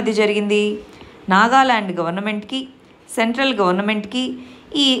 ఎవరెవరికి మధ్య జరిగింది, నాగాలాండ్ గవర్నమెంట్కి, సెంట్రల్ గవర్నమెంట్కి,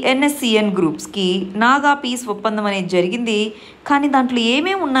 ఈ ఎన్ఎస్సిఎన్ గ్రూప్స్కి నాగా పీస్ ఒప్పందం అనేది జరిగింది. కానీ దాంట్లో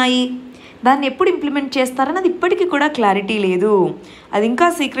ఏమేమి ఉన్నాయి, దాన్ని ఎప్పుడు ఇంప్లిమెంట్ చేస్తారన్నది ఇప్పటికీ కూడా క్లారిటీ లేదు. అది ఇంకా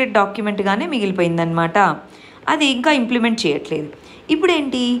సీక్రెట్ డాక్యుమెంట్గానే మిగిలిపోయిందనమాట, అది ఇంకా ఇంప్లిమెంట్ చేయట్లేదు.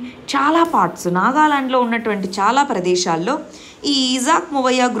 ఇప్పుడేంటి, చాలా పార్ట్స్ నాగాలాండ్లో ఉన్నటువంటి చాలా ప్రదేశాల్లో ఈ ఇజాక్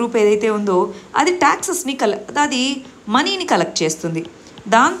మువయ్యా గ్రూప్ ఏదైతే ఉందో అది ట్యాక్సెస్ని అది మనీని కలెక్ట్ చేస్తుంది.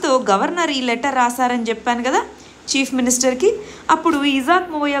 దాంతో గవర్నర్ ఈ లెటర్ రాశారని చెప్పాను కదా చీఫ్ మినిస్టర్కి. అప్పుడు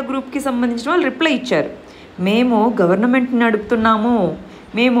ఇజాక్ మువయ్యా గ్రూప్కి సంబంధించిన వాళ్ళు రిప్లై ఇచ్చారు, మేము గవర్నమెంట్ని నడుపుతున్నాము,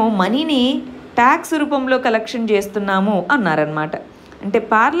 మేము మనీని ట్యాక్స్ రూపంలో కలెక్షన్ చేస్తున్నాము అన్నారనమాట. అంటే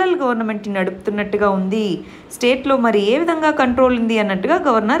ప్యారలల్ గవర్నమెంట్ని నడుపుతున్నట్టుగా ఉంది, స్టేట్లో మరి ఏ విధంగా కంట్రోల్ ఉంది అన్నట్టుగా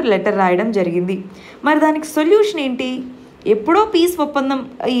గవర్నర్ లెటర్ రాయడం జరిగింది. మరి దానికి సొల్యూషన్ ఏంటి, ఎప్పుడో పీస్ ఒప్పందం,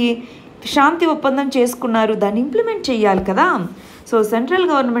 ఈ శాంతి ఒప్పందం చేసుకున్నారు, దాన్ని ఇంప్లిమెంట్ చేయాలి కదా. సో సెంట్రల్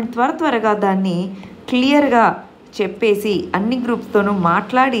గవర్నమెంట్ త్వరగా దాన్ని క్లియర్గా చెప్పేసి అన్ని గ్రూప్స్తోనూ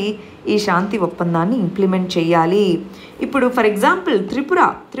మాట్లాడి ఈ శాంతి ఒప్పందాన్ని ఇంప్లిమెంట్ చేయాలి. ఇప్పుడు ఫర్ ఎగ్జాంపుల్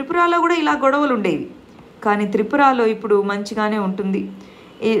త్రిపురలో కూడా ఇలా గొడవలు ఉండేవి, కానీ త్రిపురలో ఇప్పుడు మంచిగానే ఉంటుంది.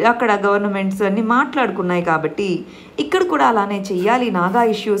 అక్కడ గవర్నమెంట్స్ అన్నీ మాట్లాడుకున్నాయి కాబట్టి ఇక్కడ కూడా అలానే చెయ్యాలి. నాగా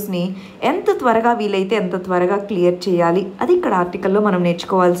ఇష్యూస్ని ఎంత త్వరగా వీలైతే ఎంత త్వరగా క్లియర్ చేయాలి, అది ఇక్కడ ఆర్టికల్లో మనం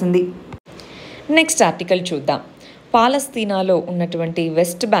నేర్చుకోవాల్సింది. నెక్స్ట్ ఆర్టికల్ చూద్దాం. పాలస్తీనాలో ఉన్నటువంటి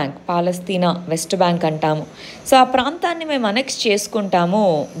వెస్ట్ బ్యాంక్, పాలస్తీనా వెస్ట్ బ్యాంక్ అంటాము. సో ఆ ప్రాంతాన్ని మేము అనెక్స్ చేసుకుంటాము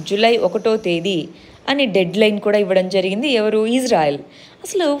జూలై 1వ తేదీ అని డెడ్ లైన్ కూడా ఇవ్వడం జరిగింది. ఎవరు? ఇజ్రాయెల్.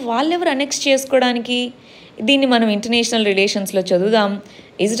 అసలు వాళ్ళెవరు అనెక్స్ చేసుకోవడానికి? దీన్ని మనం ఇంటర్నేషనల్ రిలేషన్స్లో చదువుదాం.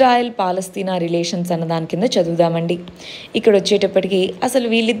 ఇజ్రాయెల్ పాలస్తీనా రిలేషన్స్ అన్న దాని కింద చదువుదామండి. ఇక్కడ వచ్చేటప్పటికి అసలు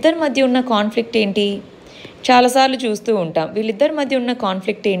వీళ్ళిద్దరి మధ్య ఉన్న కాన్ఫ్లిక్ట్ ఏంటి? చాలాసార్లు చూస్తూ ఉంటాం. వీళ్ళిద్దరి మధ్య ఉన్న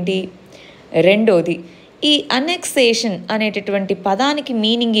కాన్ఫ్లిక్ట్ ఏంటి? రెండోది, ఈ అనెక్సేషన్ అనేటటువంటి పదానికి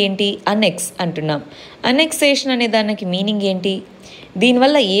మీనింగ్ ఏంటి? అనెక్స్ అంటున్నాం. అనెక్సేషన్ అనే దానికి మీనింగ్ ఏంటి?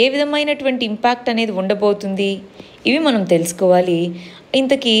 దీనివల్ల ఏ విధమైనటువంటి ఇంపాక్ట్ అనేది ఉండబోతుంది? ఇవి మనం తెలుసుకోవాలి.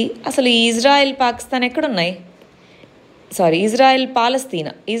 ఇంతకీ అసలు ఈ ఇజ్రాయెల్ పాకిస్తాన్ ఎక్కడున్నాయి? ఇజ్రాయెల్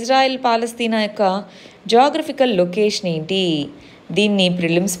పాలస్తీనా యొక్క జాగ్రఫికల్ లొకేషన్ ఏంటి? దీన్ని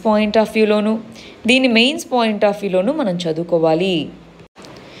ప్రిలిమ్స్ పాయింట్ ఆఫ్ వ్యూలోను, దీన్ని మెయిన్స్ పాయింట్ ఆఫ్ వ్యూలోను మనం చదువుకోవాలి.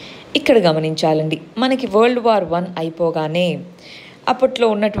 ఇక్కడ గమనించాలండి, మనకి వరల్డ్ వార్ 1 అయిపోగానే అప్పట్లో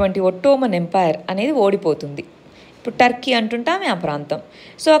ఉన్నటువంటి ఒట్టోమన్ ఎంపైర్ అనేది ఓడిపోతుంది. ఇప్పుడు టర్కీ అంటుంటామే ఆ ప్రాంతం.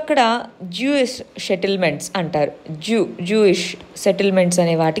 సో అక్కడ జూయిష్ సెటిల్మెంట్స్ అంటారు. జూయిష్ సెటిల్మెంట్స్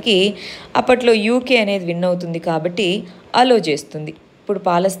అనే వాటికి అప్పట్లో యూకే అనేది విన్ అవుతుంది కాబట్టి అలో చేస్తుంది. ఇప్పుడు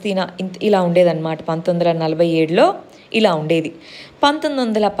పాలస్తీనా ఇలా ఉండేదన్నమాట. 1947లో ఇలా ఉండేది.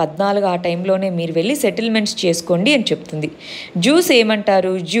 1914 ఆ టైంలోనే మీరు వెళ్ళి సెటిల్మెంట్స్ చేసుకోండి అని చెప్తుంది. జూస్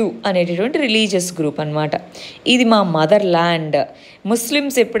ఏమంటారు? జూ అనేటటువంటి రిలీజియస్ గ్రూప్ అనమాట. ఇది మా మదర్ ల్యాండ్.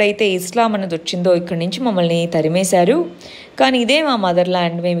 ముస్లిమ్స్ ఎప్పుడైతే ఇస్లాం అనేది వచ్చిందో ఇక్కడి నుంచి మమ్మల్ని తరిమేశారు, కానీ ఇదే మా మదర్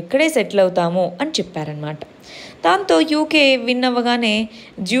ల్యాండ్, మేము ఇక్కడే సెటిల్ అవుతాము అని చెప్పారనమాట. దాంతో యూకే విన్ అవ్వగానే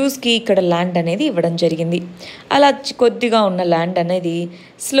జ్యూస్కి ఇక్కడ ల్యాండ్ అనేది ఇవ్వడం జరిగింది. అలా కొద్దిగా ఉన్న ల్యాండ్ అనేది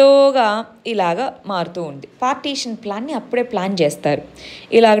స్లోగా ఇలాగా మారుతూ ఉంది. పార్టీషన్ ప్లాన్ని అప్పుడే ప్లాన్ చేస్తారు.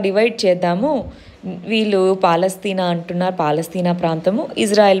 ఇలాగ డివైడ్ చేద్దాము, వీళ్ళు పాలస్తీనా అంటున్నారు, పాలస్తీనా ప్రాంతము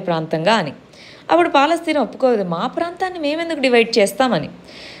ఇజ్రాయెల్ ప్రాంతంగా అని. అప్పుడు పాలస్తీనా ఒప్పుకోదు, మా ప్రాంతాన్ని మేమెందుకు డివైడ్ చేస్తామని.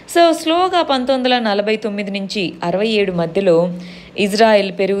 సో స్లోగా 1949 నుంచి 67 మధ్యలో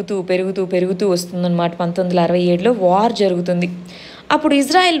ఇజ్రాయెల్ పెరుగుతూ వస్తుందన్నమాట. 1967లో వార్ జరుగుతుంది. అప్పుడు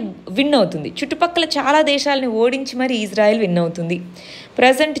ఇజ్రాయెల్ విన్ అవుతుంది. చుట్టుపక్కల చాలా దేశాలని ఓడించి మరి ఇజ్రాయెల్ విన్ అవుతుంది.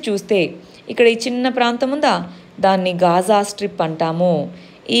 ప్రజెంట్ చూస్తే ఇక్కడ ఈ చిన్న ప్రాంతం ఉందా, దాన్ని గాజా స్ట్రిప్ అంటాము.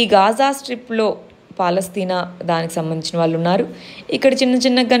 ఈ గాజా స్ట్రిప్లో పాలస్తీనా దానికి సంబంధించిన వాళ్ళు ఉన్నారు. ఇక్కడ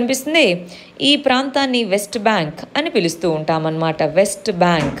చిన్నగా కనిపిస్తుంది. ఈ ప్రాంతాన్ని వెస్ట్ బ్యాంక్ అని పిలుస్తూ ఉంటామన్నమాట. వెస్ట్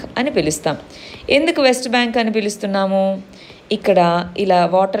బ్యాంక్ అని పిలుస్తాం. ఎందుకు వెస్ట్ బ్యాంక్ అని పిలుస్తున్నాము? ఇక్కడ ఇలా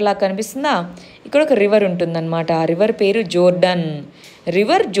వాటర్లా కనిపిస్తుందా, ఇక్కడ ఒక రివర్ ఉంటుందన్నమాట. ఆ రివర్ పేరు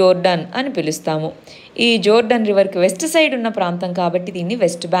జోర్డన్ అని పిలుస్తాము. ఈ జోర్డన్ రివర్కి వెస్ట్ సైడ్ ఉన్న ప్రాంతం కాబట్టి దీన్ని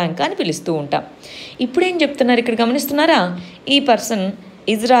వెస్ట్ బ్యాంక్ అని పిలుస్తూ ఉంటాం. ఇప్పుడేం చెప్తున్నారు ఇక్కడ గమనిస్తున్నారా? ఈ పర్సన్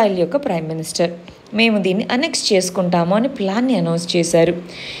ఇజ్రాయెల్ యొక్క ప్రైమ్ మినిస్టర్. మేము దీన్ని అనెక్స్ చేసుకుంటాము అని ప్లాన్ని అనౌన్స్ చేశారు.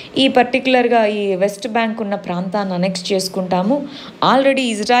 ఈ పర్టికులర్గా ఈ వెస్ట్ బ్యాంక్ ఉన్న ప్రాంతాన్ని అనెక్స్ చేసుకుంటాము. ఆల్రెడీ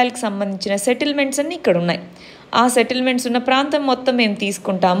ఇజ్రాయెల్కి సంబంధించిన సెటిల్మెంట్స్ అన్నీ ఇక్కడ ఉన్నాయి. ఆ సెటిల్మెంట్స్ ఉన్న ప్రాంతం మొత్తం మేము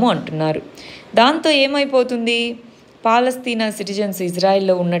తీసుకుంటాము అంటున్నారు. దాంతో ఏమైపోతుంది? పాలస్తీనా సిటిజన్స్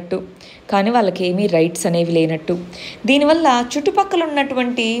ఇజ్రాయెల్లో ఉన్నట్టు, కానీ వాళ్ళకి ఏమీ రైట్స్ అనేవి లేనట్టు. దీనివల్ల చుట్టుపక్కల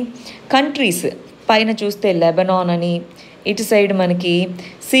ఉన్నటువంటి కంట్రీస్ పైన చూస్తే లెబనాన్ అని, ఇటు సైడ్ మనకి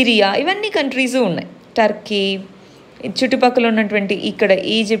సిరియా, ఇవన్నీ కంట్రీస్ ఉన్నాయి. టర్కీ, చుట్టుపక్కల ఉన్నటువంటి ఇక్కడ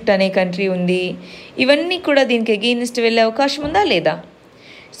ఈజిప్ట్ అనే కంట్రీ ఉంది. ఇవన్నీ కూడా దీనికి అగెయిన్స్ట్ వెళ్ళే అవకాశం ఉందా లేదా?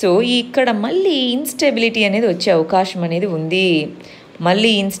 సో ఇక్కడ మళ్ళీ ఇన్స్టెబిలిటీ అనేది వచ్చే అవకాశం అనేది ఉంది.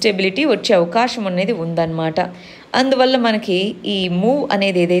 ఉందన్నమాట. అందువల్ల మనకి ఈ మూవ్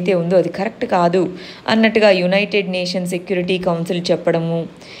అనేది ఏదైతే ఉందో అది కరెక్ట్ కాదు అన్నట్టుగా యునైటెడ్ నేషన్స్ సెక్యూరిటీ కౌన్సిల్ చెప్పడము,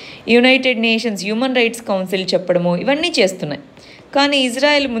 United nations human rights council చెప్పడము, ఇవన్నీ చేస్తున్నాయి. కానీ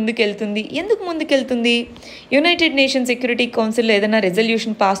ఇజ్రాయెల్ ముందుకెళ్తుంది. ఎందుకు ముందుకెళ్తుంది? యునైటెడ్ నేషన్స్ సెక్యూరిటీ కౌన్సిల్లో ఏదైనా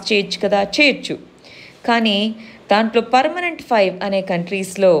రెజల్యూషన్ పాస్ చేయొచ్చు కదా, చేయొచ్చు. కానీ దాంట్లో పర్మనెంట్ 5 అనే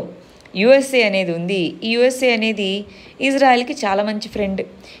కంట్రీస్లో యుఎస్ఏ అనేది ఉంది. ఈ యుఎస్ఏ అనేది ఇజ్రాయెల్కి చాలా మంచి ఫ్రెండ్.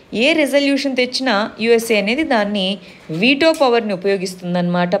 ఏ రెజల్యూషన్ తెచ్చినా యుఎస్ఏ అనేది దాన్ని వీటో పవర్ని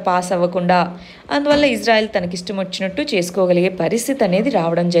ఉపయోగిస్తుందన్నమాట, పాస్ అవ్వకుండా. అందువల్ల ఇజ్రాయెల్ తనకిష్టం వచ్చినట్టు చేసుకోగలిగే పరిస్థితి అనేది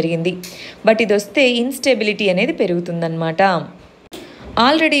రావడం జరిగింది. బట్ ఇది వస్తే ఇన్స్టెబిలిటీ అనేది పెరుగుతుందన్నమాట.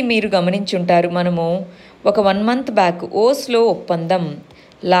 ఆల్రెడీ మీరు గమనించుంటారు, మనము ఒక 1 month బ్యాక్ ఓస్లో ఒప్పందం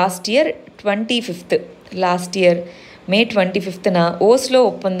లాస్ట్ ఇయర్ మే 25న ఓస్లో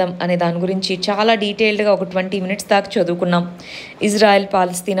ఒప్పందం అనే దాని గురించి చాలా డీటెయిల్డ్గా ఒక 20 minutes దాకా చదువుకున్నాం. ఇజ్రాయెల్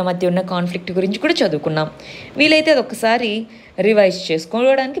పాలస్తీనా మధ్య ఉన్న కాన్ఫ్లిక్ట్ గురించి కూడా చదువుకున్నాం. వీలైతే అది ఒకసారి రివైజ్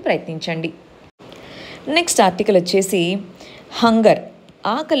చేసుకోవడానికి ప్రయత్నించండి. నెక్స్ట్ ఆర్టికల్ వచ్చేసి హంగర్.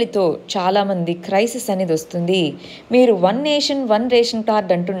 ఆకలితో చాలామంది క్రైసిస్ అనేది వస్తుంది, మీరు 1 నేషన్ 1 రేషన్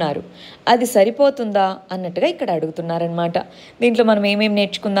కార్డ్ అంటున్నారు, అది సరిపోతుందా అన్నట్టుగా ఇక్కడ అడుగుతున్నారనమాట. దీంట్లో మనం ఏమేమి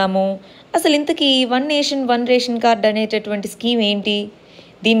నేర్చుకుందాము, అసలు ఇంతకీ 1 నేషన్ 1 రేషన్ కార్డ్ అనేటటువంటి స్కీమ్ ఏంటి,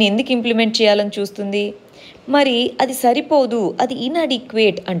 దీన్ని ఎందుకు ఇంప్లిమెంట్ చేయాలని చూస్తుంది, మరి అది సరిపోదు, అది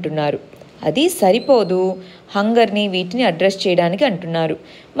ఇన్అడిక్వేట్ అంటున్నారు, అది సరిపోదు, హంగర్ని వీటిని అడ్రస్ చేయడానికి అంటున్నారు.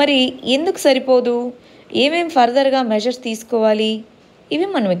 మరి ఎందుకు సరిపోదు, ఏమేం ఫర్దర్గా మెజర్స్ తీసుకోవాలి, ఇవి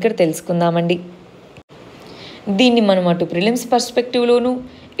మనం ఇక్కడ తెలుసుకుందామండి. దీన్ని మనం అటు ప్రిలిమ్స్ పర్స్పెక్టివ్లోను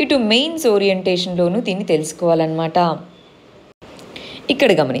ఇటు మెయిన్స్ ఓరియంటేషన్లోను దీన్ని తెలుసుకోవాలన్నమాట.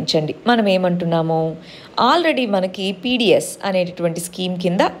 ఇక్కడ గమనించండి, మనం ఏమంటున్నాము, ఆల్రెడీ మనకి పీడిఎస్ అనేటటువంటి స్కీమ్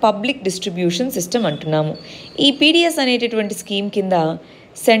కింద పబ్లిక్ డిస్ట్రిబ్యూషన్ సిస్టమ్ అంటున్నాము. ఈ పీడిఎస్ అనేటటువంటి స్కీమ్ కింద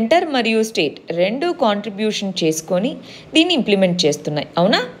సెంటర్ మరియు స్టేట్ రెండు కాంట్రిబ్యూషన్ చేసుకొని దీన్ని ఇంప్లిమెంట్ చేస్తున్నాయి,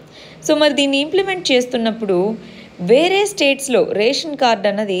 అవునా? సో మరి దీన్ని ఇంప్లిమెంట్ చేస్తున్నప్పుడు వేరే స్టేట్స్లో రేషన్ కార్డ్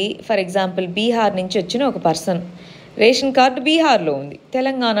అన్నది, ఫర్ ఎగ్జాంపుల్ బీహార్ నుంచి వచ్చిన ఒక పర్సన్ రేషన్ కార్డు బీహార్లో ఉంది,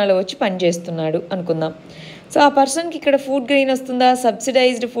 తెలంగాణలో వచ్చి పనిచేస్తున్నాడు అనుకుందాం. సో ఆ పర్సన్కి ఇక్కడ ఫుడ్ గ్రెయిన్ వస్తుందా,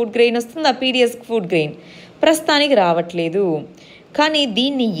 సబ్సిడైజ్డ్ ఫుడ్ గ్రెయిన్ వస్తుందా, పీడిఎస్కి ఫుడ్ గ్రెయిన్ ప్రస్తుతానికి రావట్లేదు. కానీ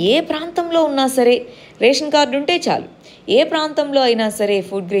దీన్ని ఏ ప్రాంతంలో ఉన్నా సరే రేషన్ కార్డు ఉంటే చాలు, ఏ ప్రాంతంలో అయినా సరే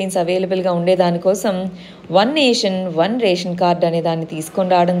ఫుడ్ గ్రెయిన్స్ అవైలబుల్గా ఉండేదానికోసం 1 నేషన్ 1 రేషన్ కార్డ్ అనే దాన్ని తీసుకొని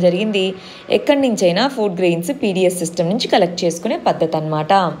రావడం జరిగింది. ఎక్కడి నుంచైనా ఫుడ్ గ్రెయిన్స్ పీడిఎస్ సిస్టమ్ నుంచి కలెక్ట్ చేసుకునే పద్ధతి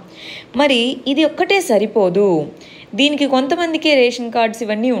అన్నమాట. మరి ఇది ఒక్కటే సరిపోదు, దీనికి కొంతమందికే రేషన్ కార్డ్స్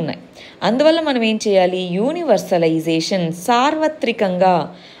ఇవన్నీ ఉన్నాయి. అందువల్ల మనం ఏం చేయాలి, యూనివర్సలైజేషన్, సార్వత్రికంగా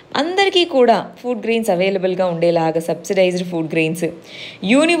అందరికీ కూడా ఫుడ్ గ్రెయిన్స్ అవైలబుల్గా ఉండేలాగా సబ్సిడైజ్డ్ ఫుడ్ గ్రెయిన్స్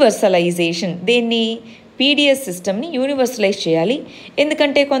యూనివర్సలైజేషన్, దీన్ని పీడిఎస్ సిస్టమ్ని యూనివర్సలైజ్ చేయాలి.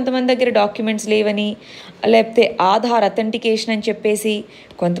 ఎందుకంటే కొంతమంది దగ్గర డాక్యుమెంట్స్ లేవని, లేకపోతే ఆధార్ అథెంటికేషన్ అని చెప్పేసి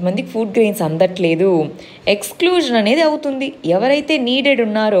కొంతమందికి ఫుడ్ గ్రెయిన్స్ అందట్లేదు, ఎక్స్క్లూజన్ అనేది అవుతుంది, ఎవరైతే నీడెడ్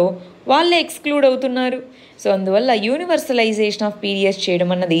ఉన్నారో వాళ్ళే ఎక్స్క్లూడ్ అవుతున్నారు. సో అందువల్ల యూనివర్సలైజేషన్ ఆఫ్ పీడిఎస్ చేయడం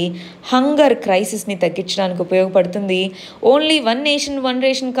అన్నది హంగర్ క్రైసిస్ని తగ్గించడానికి ఉపయోగపడుతుంది. ఓన్లీ 1 నేషన్ 1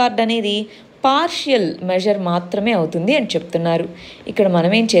 రేషన్ కార్డ్ అనేది పార్షియల్ మెజర్ మాత్రమే అవుతుంది అని చెప్తున్నారు. ఇక్కడ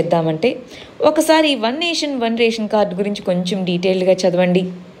మనం ఏం చేద్దామంటే ఒకసారి 1 నేషన్ 1 రేషన్ కార్డు గురించి కొంచెం డీటెయిల్డ్గా చదవండి.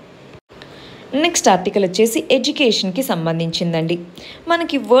 నెక్స్ట్ ఆర్టికల్ వచ్చేసి ఎడ్యుకేషన్కి సంబంధించిందండి.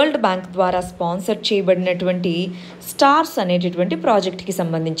 మనకి వరల్డ్ బ్యాంక్ ద్వారా స్పాన్సర్ చేయబడినటువంటి స్టార్స్ అనేటటువంటి ప్రాజెక్ట్కి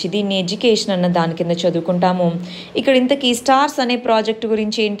సంబంధించి దీన్ని ఎడ్యుకేషన్ అన్న దాని కింద చదువుకుంటాము. ఇక్కడ ఇంతకీ స్టార్స్ అనే ప్రాజెక్ట్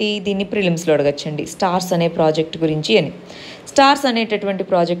గురించి ఏంటి, దీన్ని ప్రిలిమ్స్లో అడగచ్చండి, స్టార్స్ అనే ప్రాజెక్ట్ గురించి అని. స్టార్స్ అనేటటువంటి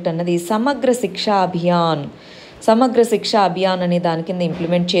ప్రాజెక్ట్ అన్నది సమగ్ర శిక్షా అభియాన్, సమగ్ర శిక్షా అభియాన్ అనే దాని కింద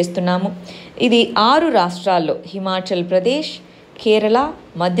ఇంప్లిమెంట్ చేస్తున్నాము. ఇది 6 రాష్ట్రాల్లో హిమాచల్ ప్రదేశ్, కేరళ,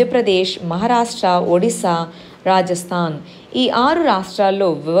 మధ్యప్రదేశ్, మహారాష్ట్ర, ఒడిస్సా, రాజస్థాన్, ఈ 6 రాష్ట్రాల్లో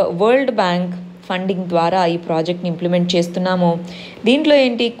వరల్డ్ బ్యాంక్ ఫండింగ్ ద్వారా ఈ ప్రాజెక్ట్ని ఇంప్లిమెంట్ చేస్తున్నాము. దీంట్లో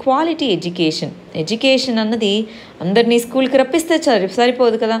ఏంటి, క్వాలిటీ ఎడ్యుకేషన్, ఎడ్యుకేషన్ అన్నది అందరినీ స్కూల్కి రప్పిస్తే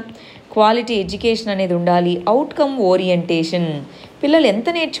సరిపోదు కదా, క్వాలిటీ ఎడ్యుకేషన్ అనేది ఉండాలి. అవుట్కమ్ ఓరియంటేషన్, పిల్లలు ఎంత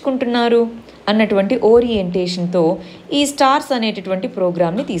నేర్చుకుంటున్నారు అన్నటువంటి ఓరియంటేషన్తో ఈ స్టార్స్ అనేటటువంటి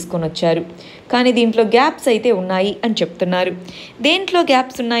ప్రోగ్రామ్ని తీసుకొని వచ్చారు. కానీ దీంట్లో గ్యాప్స్ అయితే ఉన్నాయి అని చెప్తున్నారు. దేంట్లో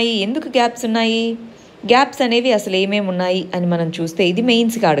గ్యాప్స్ ఉన్నాయి, ఎందుకు గ్యాప్స్ ఉన్నాయి, గ్యాప్స్ అనేవి అసలు ఏమేమి ఉన్నాయి అని మనం చూస్తే ఇది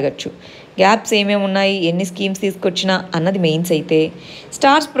మెయిన్స్గా అడగచ్చు. గ్యాప్స్ ఏమేమి ఉన్నాయి, ఎన్ని స్కీమ్స్ తీసుకొచ్చినా అన్నది మెయిన్స్ అయితే,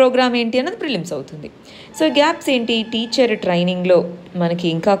 స్టార్స్ ప్రోగ్రామ్ ఏంటి అన్నది ప్రిలిమ్స్ అవుతుంది. సో గ్యాప్స్ ఏంటి, టీచర్ ట్రైనింగ్లో మనకి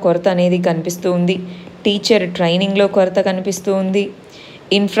ఇంకా కొరత అనేది కనిపిస్తూ ఉంది, టీచర్ ట్రైనింగ్లో కొరత కనిపిస్తూ ఉంది,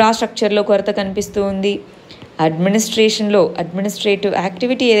 ఇన్ఫ్రాస్ట్రక్చర్లో కొరత కనిపిస్తూ ఉంది, అడ్మినిస్ట్రేషన్లో అడ్మినిస్ట్రేటివ్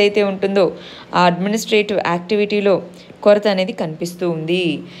యాక్టివిటీ ఏదైతే ఉంటుందో ఆ అడ్మినిస్ట్రేటివ్ యాక్టివిటీలో కొరత అనేది కనిపిస్తూ ఉంది.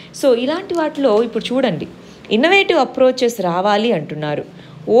 సో ఇలాంటి వాటిలో ఇప్పుడు చూడండి, ఇన్నోవేటివ్ అప్రోచెస్ రావాలి అంటున్నారు.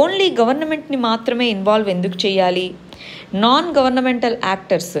 ఓన్లీ గవర్నమెంట్ని మాత్రమే ఇన్వాల్వ్ ఎందుకు చేయాలి, నాన్ గవర్నమెంటల్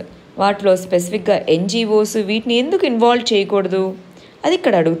యాక్టర్స్ వాటిలో స్పెసిఫిక్గా ఎన్జిఓస్ వీటిని ఎందుకు ఇన్వాల్వ్ చేయకూడదు, అది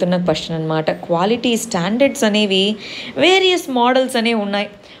ఇక్కడ అడుగుతున్న క్వశ్చన్ అనమాట. క్వాలిటీ స్టాండర్డ్స్ అనేవి వేరియస్ మోడల్స్ అనేవి ఉన్నాయి,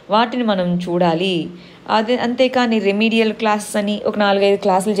 వాటిని మనం చూడాలి. అదే అంతేకాని రెమీడియల్ క్లాసెస్ అని ఒక 4-5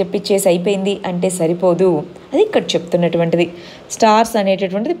 క్లాసులు చెప్పించేసి అయిపోయింది అంటే సరిపోదు, అది ఇక్కడ చెప్తున్నటువంటిది. స్టార్స్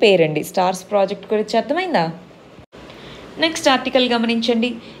అనేటటువంటిది పేరండి, స్టార్స్ ప్రాజెక్ట్ గురించి అర్థమైందా. నెక్స్ట్ ఆర్టికల్ గమనించండి,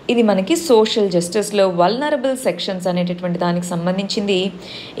 ఇది మనకి సోషల్ జస్టిస్లో వల్నరబుల్ సెక్షన్స్ అనేటటువంటి దానికి సంబంధించింది.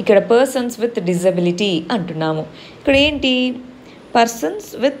 ఇక్కడ పర్సన్స్ విత్ డిజబిలిటీ అంటున్నాము. ఇక్కడ ఏంటి, persons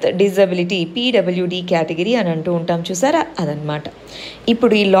with disability PWD category అని అంటూ ఉంటాం చూసారా, అదనమాట.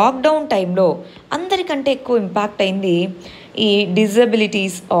 ఇప్పుడు ఈ లాక్డౌన్ టైంలో అందరికంటే ఎక్కువ ఇంపాక్ట్ అయింది ఈ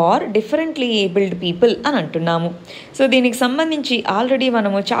disabilities are differently abled people అని అంటున్నాము. సో దీనికి సంబంధించి ఆల్రెడీ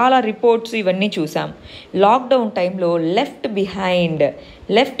మనము చాలా రిపోర్ట్స్ ఇవన్నీ చూసాం. లాక్డౌన్ టైంలో లెఫ్ట్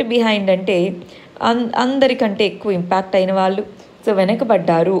బిహైండ్ అంటే అందరికంటే ఎక్కువ ఇంపాక్ట్ అయిన వాళ్ళు, సో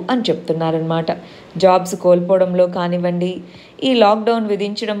వెనకబడ్డారు అని చెప్తున్నారనమాట. జాబ్స్ కోల్పోవడంలో కానివ్వండి, ఈ లాక్డౌన్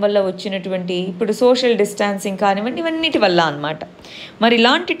విధించడం వల్ల వచ్చినటువంటి ఇప్పుడు సోషల్ డిస్టాన్సింగ్ కానివ్వండి, ఇవన్నిటి వల్ల అనమాట. మరి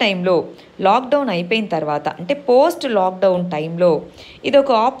ఇలాంటి టైంలో లాక్డౌన్ అయిపోయిన తర్వాత అంటే పోస్ట్ లాక్డౌన్ టైంలో ఇది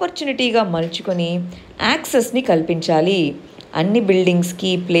ఒక ఆపర్చునిటీగా మలుచుకొని యాక్సెస్ని కల్పించాలి. అన్ని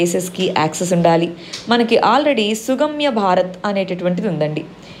బిల్డింగ్స్కి ప్లేసెస్కి యాక్సెస్ ఉండాలి. మనకి ఆల్రెడీ సుగమ్య భారత్ అనేటటువంటిది ఉందండి.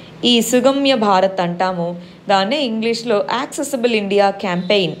 ఈ సుగమ్య భారత్ అంటాము, దాన్నే ఇంగ్లీష్లో యాక్సెసిబుల్ ఇండియా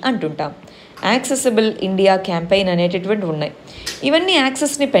క్యాంపెయిన్ అంటుంటాం. యాక్సెసిబుల్ ఇండియా క్యాంపెయిన్ అనేటటువంటి ఉన్నాయి. ఇవన్నీ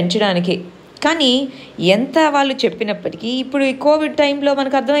యాక్సెస్ని పెంచడానికే. కానీ ఎంత వాళ్ళు చెప్పినప్పటికీ ఇప్పుడు ఈ కోవిడ్ టైంలో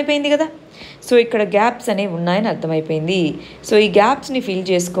మనకు అర్థమైపోయింది కదా, సో ఇక్కడ గ్యాప్స్ అనేవి ఉన్నాయని అర్థమైపోయింది. సో ఈ గ్యాప్స్ని ఫిల్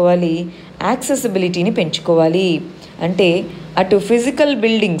చేసుకోవాలి, యాక్సెసిబిలిటీని పెంచుకోవాలి. అంటే అటు ఫిజికల్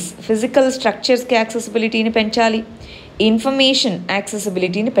బిల్డింగ్స్, ఫిజికల్ స్ట్రక్చర్స్కి యాక్సెసిబిలిటీని పెంచాలి, ఇన్ఫర్మేషన్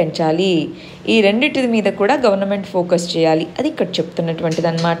యాక్సెసిబిలిటీని పెంచాలి. ఈ రెండింటి మీద కూడా గవర్నమెంట్ ఫోకస్ చేయాలి. అది ఇక్కడ చెప్తున్నటువంటిది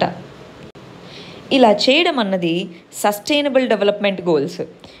అన్నమాట. ఇలా చేయడం అన్నది సస్టైనబుల్ డెవలప్మెంట్ గోల్స్.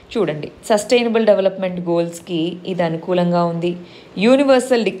 చూడండి, సస్టైనబుల్ డెవలప్మెంట్ గోల్స్కి ఇది అనుకూలంగా ఉంది.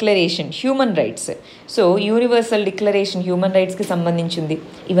 Universal declaration human rights. So universal declaration human రైట్స్కి సంబంధించింది.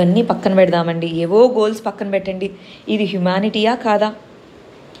 ఇవన్నీ పక్కన పెడదామండి, ఏవో గోల్స్ పక్కన పెట్టండి. ఇది హ్యుమానిటీయా కాదా?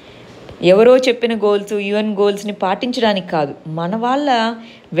 ఎవరో చెప్పిన గోల్స్, యుఎన్ గోల్స్ని పాటించడానికి కాదు, మన వాళ్ళ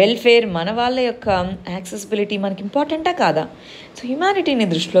వెల్ఫేర్, మన వాళ్ళ యొక్క యాక్సెసిబిలిటీ మనకి ఇంపార్టెంటా కాదా? సో హ్యుమానిటీని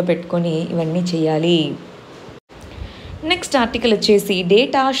దృష్టిలో పెట్టుకొని ఇవన్నీ చేయాలి. నెక్స్ట్ ఆర్టికల్ వచ్చేసి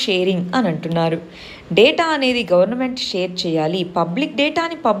డేటా షేరింగ్ అని అంటున్నారు. డేటా అనేది గవర్నమెంట్ షేర్ చేయాలి, పబ్లిక్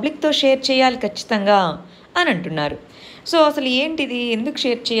డేటాని పబ్లిక్తో షేర్ చేయాలి ఖచ్చితంగా అని అంటున్నారు. సో అసలు ఏంటిది, ఎందుకు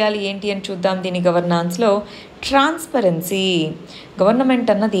షేర్ చేయాలి ఏంటి అని చూద్దాం. దీని గవర్నాన్స్లో ట్రాన్స్పరెన్సీ,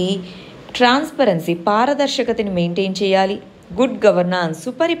 గవర్నమెంట్ అన్నది ట్రాన్స్పరెన్సీ, పారదర్శకతని మెయింటైన్ చేయాలి. గుడ్ గవర్నాన్స్,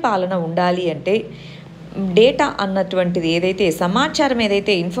 సుపరిపాలన ఉండాలి అంటే డేటా అన్నటువంటిది ఏదైతే సమాచారం,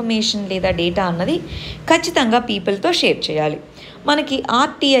 ఏదైతే ఇన్ఫర్మేషన్ లేదా డేటా అన్నది ఖచ్చితంగా పీపుల్తో షేర్ చేయాలి. మనకి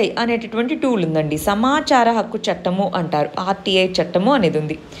ఆర్టీఐ అనేటటువంటి టూల్ ఉందండి, సమాచార హక్కు చట్టము అంటారు. ఆర్టీఐ చట్టము అనేది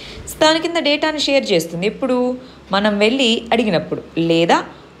ఉంది. దాని కింద డేటాని షేర్ చేస్తుంది ఎప్పుడు మనం వెళ్ళి అడిగినప్పుడు, లేదా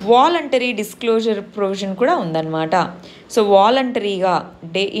వాలంటరీ డిస్క్లోజర్ ప్రొవిజన్ కూడా ఉందన్నమాట. సో వాలంటరీగా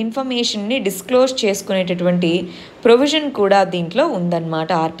ఇన్ఫర్మేషన్ని డిస్క్లోజ్ చేసుకునేటటువంటి ప్రొవిజన్ కూడా దీంట్లో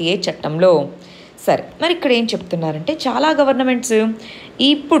ఉందన్నమాట ఆర్టీఐ చట్టంలో. సరే, మరి ఇక్కడ ఏం చెప్తున్నారంటే చాలా గవర్నమెంట్స్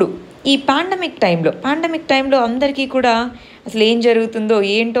ఇప్పుడు ఈ పాండమిక్ టైంలో అందరికీ కూడా అసలు ఏం జరుగుతుందో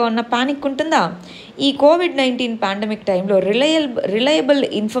ఏంటో అన్న పానిక్ ఉంటుందా? ఈ కోవిడ్-19 పాండమిక్ టైంలో రిలయబుల్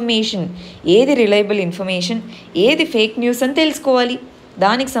ఇన్ఫర్మేషన్, ఏది రిలయబుల్ ఇన్ఫర్మేషన్, ఏది ఫేక్ న్యూస్ అని తెలుసుకోవాలి.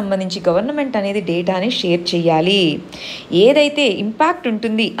 దానికి సంబంధించి గవర్నమెంట్ అనేది డేటాని షేర్ చేయాలి. ఏదైతే ఇంపాక్ట్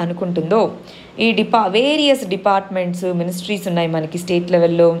ఉంటుంది అనుకుంటుందో ఈ వేరియస్ డిపార్ట్మెంట్స్, మినిస్ట్రీస్ ఉన్నాయి మనకి, స్టేట్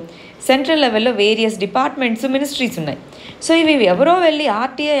లెవెల్లో, సెంట్రల్ లెవెల్లో వేరియస్ డిపార్ట్మెంట్స్, మినిస్ట్రీస్ ఉన్నాయి. సో ఇవి ఎవరో వెళ్ళి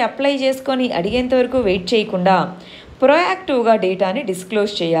ఆర్టీఐ అప్లై చేసుకొని అడిగేంత వరకు వెయిట్ చేయకుండా ప్రొయాక్టివ్గా డేటాని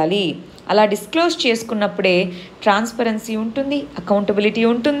డిస్క్లోజ్ చేయాలి. అలా డిస్క్లోజ్ చేసుకున్నప్పుడే ట్రాన్స్పరెన్సీ ఉంటుంది, అకౌంటబిలిటీ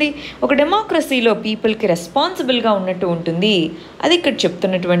ఉంటుంది, ఒక డెమోక్రసీలో పీపుల్కి రెస్పాన్సిబుల్గా ఉన్నట్టు ఉంటుంది. అది ఇక్కడ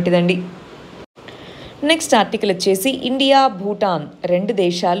చెప్తున్నటువంటిదండి. నెక్స్ట్ ఆర్టికల్ వచ్చేసి ఇండియా భూటాన్ 2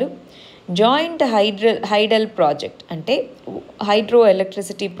 దేశాలు జాయింట్ హైడల్ ప్రాజెక్ట్, అంటే హైడ్రో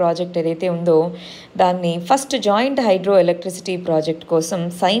ఎలక్ట్రిసిటీ ప్రాజెక్ట్ ఏదైతే ఉందో దాన్ని first joint hydro electricity project కోసం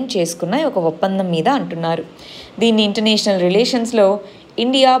సైన్ చేసుకున్న ఒక ఒప్పందం మీద అంటున్నారు. దీన్ని ఇంటర్నేషనల్ రిలేషన్స్లో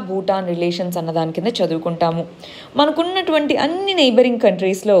ఇండియా భూటాన్ రిలేషన్స్ అన్నదాని కింద చదువుకుంటాము. మనకున్నటువంటి అన్ని నైబరింగ్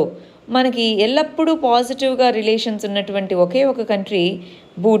కంట్రీస్లో మనకి ఎల్లప్పుడూ పాజిటివ్గా రిలేషన్స్ ఉన్నటువంటి ఒకే ఒక కంట్రీ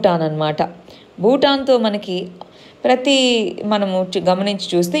భూటాన్ అన్నమాట. భూటాన్తో మనకి మనము గమనించి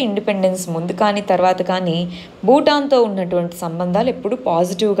చూస్తే ఇండిపెండెన్స్ ముందు కానీ తర్వాత కానీ భూటాన్తో ఉన్నటువంటి సంబంధాలు ఎప్పుడు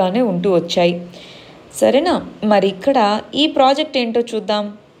పాజిటివ్గానే ఉంటూ వచ్చాయి. సరేనా? మరి ఇక్కడ ఈ ప్రాజెక్ట్ ఏంటో చూద్దాం.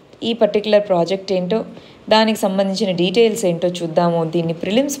 ఈ పర్టికులర్ ప్రాజెక్ట్ ఏంటో, దానికి సంబంధించిన డీటెయిల్స్ ఏంటో చూద్దాము. దీన్ని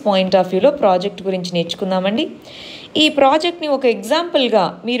ప్రిలిమ్స్ పాయింట్ ఆఫ్ వ్యూలో ప్రాజెక్ట్ గురించి నేర్చుకుందామండి. ఈ ప్రాజెక్ట్ని ఒక ఎగ్జాంపుల్గా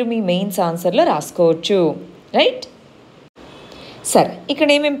మీరు మీ మెయిన్స్ ఆన్సర్లో రాసుకోవచ్చు. రైట్? సరే, ఇక్కడ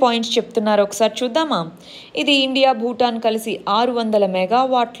ఏమేమి పాయింట్స్ చెప్తున్నారో ఒకసారి చూద్దామా. ఇది ఇండియా భూటాన్ కలిసి 600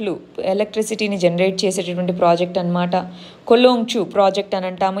 మెగావాట్లు ఎలక్ట్రిసిటీని జనరేట్ చేసేటటువంటి ప్రాజెక్ట్ అన్నమాట. కొలోంగ్చు ప్రాజెక్ట్ అని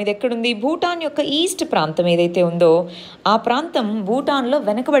అంటాము. ఇది ఎక్కడుంది? భూటాన్ యొక్క ఈస్ట్ ప్రాంతం ఏదైతే ఉందో ఆ ప్రాంతం భూటాన్లో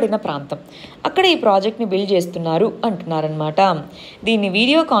వెనకబడిన ప్రాంతం. అక్కడ ఈ ప్రాజెక్ట్ని బిల్డ్ చేస్తున్నారు అంటున్నారనమాట. దీన్ని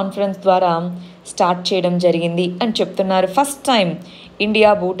వీడియో కాన్ఫరెన్స్ ద్వారా స్టార్ట్ చేయడం జరిగింది అని చెప్తున్నారు. ఫస్ట్ టైం ఇండియా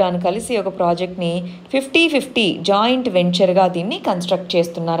భూటాన్ కలిసి ఒక ప్రాజెక్ట్ని 50-50 జాయింట్ వెంచర్గా దీన్ని కన్స్ట్రక్ట్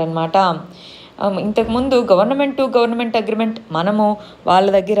చేస్తున్నారనమాట. ఇంతకుముందు గవర్నమెంట్ టు గవర్నమెంట్ అగ్రిమెంట్, మనము వాళ్ళ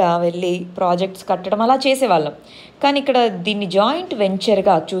దగ్గర వెళ్ళి ప్రాజెక్ట్స్ కట్టడం అలా చేసేవాళ్ళం. కానీ ఇక్కడ దీన్ని జాయింట్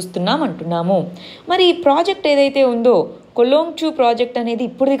వెంచర్గా చూస్తున్నాం అంటున్నాము. మరి ఈ ప్రాజెక్ట్ ఏదైతే ఉందో కొలోంగ్చూ ప్రాజెక్ట్ అనేది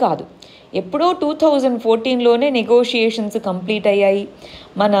ఇప్పుడుది కాదు, ఎప్పుడో 2014లోనే నెగోషియేషన్స్ కంప్లీట్ అయ్యాయి.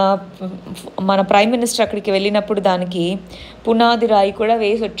 మన ప్రైమ్ మినిస్టర్ అక్కడికి వెళ్ళినప్పుడు దానికి పునాది రాయి కూడా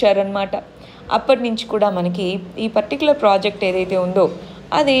వేసి వచ్చారనమాట. అప్పటి నుంచి కూడా మనకి ఈ పర్టికులర్ ప్రాజెక్ట్ ఏదైతే ఉందో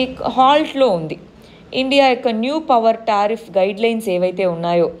అది హాల్ట్లో ఉంది. ఇండియా యొక్క న్యూ పవర్ టారిఫ్ గైడ్లైన్స్ ఏవైతే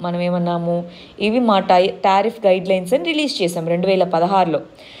ఉన్నాయో మనం ఏమన్నాము, ఇవి మా టారిఫ్ గైడ్లైన్స్ అని రిలీజ్ చేసాం 2016లో.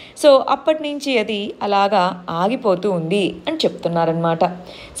 సో అప్పటి నుంచి అది అలాగా ఆగిపోతూ ఉంది అని చెప్తున్నారనమాట.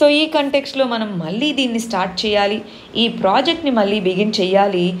 సో ఈ కంటెక్స్లో మనం మళ్ళీ దీన్ని స్టార్ట్ చేయాలి, ఈ ప్రాజెక్ట్ని మళ్ళీ బిగిన్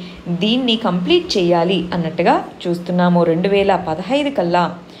చేయాలి, దీన్ని కంప్లీట్ చేయాలి అన్నట్టుగా చూస్తున్నాము. 2015 కల్లా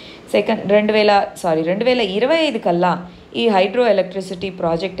 2025 కల్లా ఈ హైడ్రో ఎలక్ట్రిసిటీ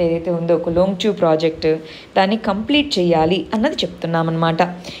ప్రాజెక్ట్ ఏదైతే ఉందో కొలోంగ్చూ ప్రాజెక్ట్ దాన్ని కంప్లీట్ చేయాలి అన్నది చెప్తున్నామన్నమాట.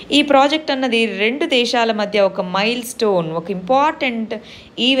 ఈ ప్రాజెక్ట్ అన్నది 2 దేశాల మధ్య ఒక మైల్ స్టోన్, ఒక ఇంపార్టెంట్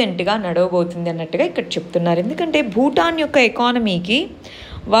ఈవెంట్గా నడవబోతుంది అన్నట్టుగా ఇక్కడ చెప్తున్నారు. ఎందుకంటే భూటాన్ యొక్క ఎకానమీకి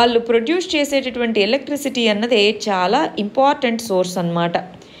వాళ్ళు ప్రొడ్యూస్ చేసేటటువంటి ఎలక్ట్రిసిటీ అన్నదే చాలా ఇంపార్టెంట్ సోర్స్ అన్నమాట.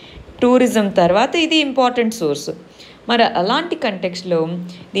 టూరిజం తర్వాత ఇది ఇంపార్టెంట్ సోర్స్. మరి అలాంటి కంటెక్స్లో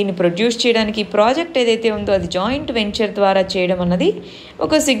దీన్ని ప్రొడ్యూస్ చేయడానికి ప్రాజెక్ట్ ఏదైతే ఉందో అది జాయింట్ వెంచర్ ద్వారా చేయడం అన్నది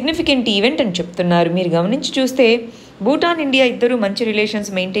ఒక సిగ్నిఫికెంట్ ఈవెంట్ అని చెప్తున్నారు. మీరు గమనించి చూస్తే భూటాన్ ఇండియా ఇద్దరు మంచి రిలేషన్స్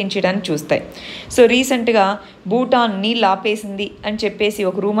మెయింటైన్ చేయడానికి చూస్తాయి. సో రీసెంట్గా భూటాన్ నీళ్ళు ఆపేసింది అని చెప్పేసి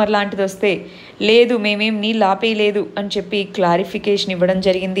ఒక రూమర్ లాంటిది వస్తే, లేదు మేమేం నీళ్ళు ఆపేయలేదు అని చెప్పి క్లారిఫికేషన్ ఇవ్వడం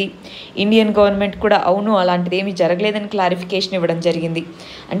జరిగింది. ఇండియన్ గవర్నమెంట్ కూడా అవును అలాంటిది ఏమీ జరగలేదని క్లారిఫికేషన్ ఇవ్వడం జరిగింది.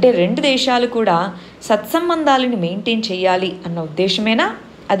 అంటే 2 దేశాలు కూడా సత్సంబంధాలను మెయింటైన్ చేయాలి అన్న ఉద్దేశమేనా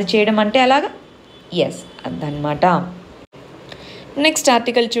అది చేయడం అంటే అలాగా? ఎస్, అదనమాట. నెక్స్ట్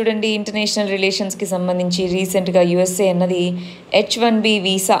ఆర్టికల్ చూడండి. ఇంటర్నేషనల్ రిలేషన్స్కి సంబంధించి రీసెంట్గా యుఎస్ఏ అన్నది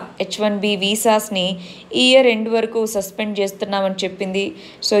H1B వీసాస్ని ఈ ఇయర్ ఎండ్ వరకు సస్పెండ్ చేస్తున్నామని చెప్పింది.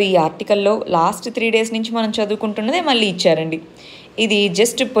 సో ఈ ఆర్టికల్లో లాస్ట్ 3 డేస్ నుంచి మనం చదువుకుంటున్నదే మళ్ళీ ఇచ్చారండి. ఇది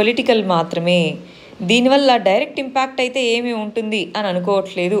జస్ట్ పొలిటికల్ మాత్రమే, దీనివల్ల డైరెక్ట్ ఇంపాక్ట్ అయితే ఏమి ఉంటుంది అని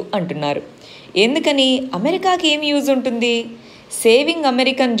అనుకోవట్లేదు అంటున్నారు. ఎందుకని? అమెరికాకి ఏమి యూజ్ ఉంటుంది? సేవింగ్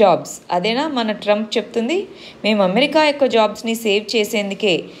అమెరికన్ జాబ్స్, అదేనా మన ట్రంప్ చెప్తుంది. మేము అమెరికా యొక్క జాబ్స్ని సేవ్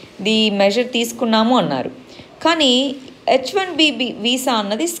చేసేందుకే ఈ మెజర్ తీసుకున్నాము అన్నారు. కానీ H1B వీసా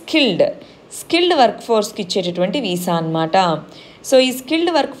అన్నది స్కిల్డ్ వర్క్ ఫోర్స్కి ఇచ్చేటటువంటి వీసా అన్నమాట. సో ఈ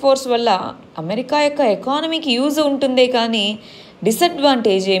స్కిల్డ్ వర్క్ ఫోర్స్ వల్ల అమెరికా యొక్క ఎకానమీకి యూజ్ ఉంటుందే కానీ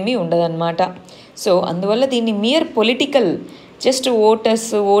డిసడ్వాంటేజ్ ఏమీ ఉండదన్నమాట. సో అందువల్ల దీన్ని మియర్ పొలిటికల్, జస్ట్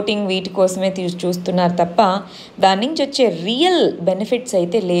ఓటింగ్ వీటి కోసమే చూస్తున్నారు తప్ప దాని నుంచి వచ్చే రియల్ బెనిఫిట్స్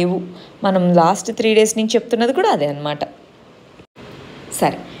అయితే లేవు. మనం లాస్ట్ 3 డేస్ నుంచి చెప్తున్నది కూడా అదే అనమాట.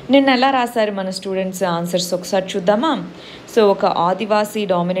 సరే, నిన్న ఎలా రాశారు మన స్టూడెంట్స్ ఆన్సర్స్ ఒకసారి చూద్దామా? సో ఒక ఆదివాసీ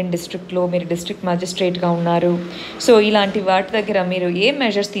డామినెంట్ డిస్ట్రిక్ట్లో మీరు డిస్ట్రిక్ట్ మ్యాజిస్ట్రేట్గా ఉన్నారు. సో ఇలాంటి వాటి దగ్గర మీరు ఏం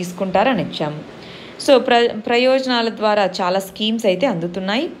మెజర్స్ తీసుకుంటారని ఇచ్చాము. సో ప్రయోజనాల ద్వారా చాలా స్కీమ్స్ అయితే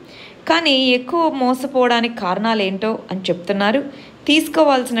అందుతున్నాయి, కానీ ఎక్కువ మోసపోవడానికి కారణాలు ఏంటో అని చెప్తున్నారు.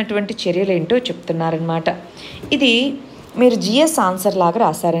 తీసుకోవాల్సినటువంటి చర్యలు ఏంటో చెప్తున్నారనమాట. ఇది మీరు జిఎస్ ఆన్సర్ లాగా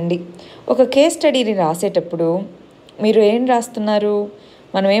రాశారండి. ఒక కేస్ స్టడీని రాసేటప్పుడు మీరు ఏం రాస్తున్నారు?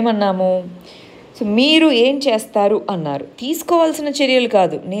 మనం ఏమన్నాము? సో మీరు ఏం చేస్తారు అన్నారు. తీసుకోవాల్సిన చర్యలు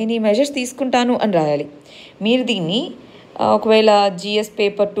కాదు, నేను ఈ మెజర్స్ తీసుకుంటాను అని రాయాలి. మీరు దీన్ని ఒకవేళ జిఎస్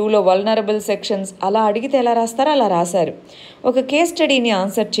పేపర్ 2లో వల్నరబుల్ సెక్షన్స్ అలా అడిగితే ఎలా రాస్తారో అలా రాశారు. ఒక కేస్ స్టడీని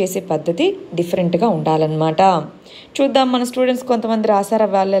ఆన్సర్ చేసే పద్ధతి డిఫరెంట్గా ఉండాలన్నమాట. చూద్దాం మన స్టూడెంట్స్ కొంతమంది రాశారా,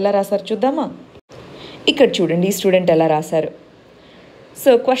 వాళ్ళు ఎలా రాశారు చూద్దామా? ఇక్కడ చూడండి ఈ స్టూడెంట్ ఎలా రాశారు.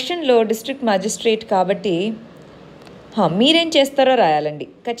 సో క్వశ్చన్లో డిస్ట్రిక్ట్ మ్యాజిస్ట్రేట్ కాబట్టి మీరేం చేస్తారో రాయాలండి.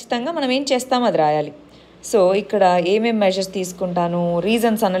 ఖచ్చితంగా మనం ఏం చేస్తామో అది రాయాలి. సో ఇక్కడ ఏమేం మెజర్స్ తీసుకుంటాను,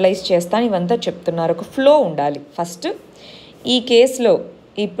 రీజన్స్ అనలైజ్ చేస్తాను, ఇవంతా చెప్తున్నారు. ఒక ఫ్లో ఉండాలి. ఫస్ట్ ఈ కేసులో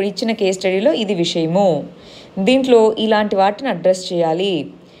ఇప్పుడు ఇచ్చిన కేస్ స్టడీలో ఇది విషయము, దీంట్లో ఇలాంటి వాటిని అడ్రస్ చేయాలి.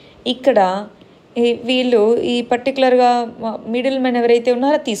 ఇక్కడ వీళ్ళు ఈ పర్టికులర్గా మిడిల్ మెన్ ఎవరైతే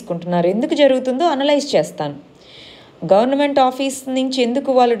ఉన్నారో తీసుకుంటున్నారు, ఎందుకు జరుగుతుందో అనలైజ్ చేస్తాను. గవర్నమెంట్ ఆఫీస్ నుంచి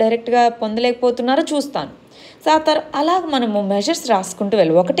ఎందుకు వాళ్ళు డైరెక్ట్గా పొందలేకపోతున్నారో చూస్తాను. సో అలాగ మనము మెజర్స్ రాసుకుంటూ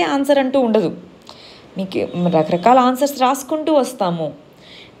వెళ్ళి ఒకటే ఆన్సర్ అంటూ ఉండదు, మీకు రకరకాల ఆన్సర్స్ రాసుకుంటూ వస్తాము.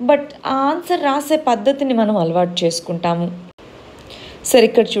 బట్ ఆ ఆన్సర్ రాసే పద్ధతిని మనం అలవాటు చేసుకుంటాము. సరే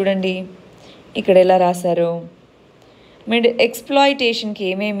ఇక్కడ చూడండి ఇక్కడ ఎలా రాశారు. ఎక్స్ప్లాయిటేషన్కి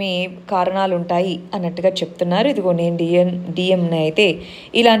ఏమేమి కారణాలు ఉంటాయి అన్నట్టుగా చెప్తున్నారు. ఇదిగో నేను డిఎంని అయితే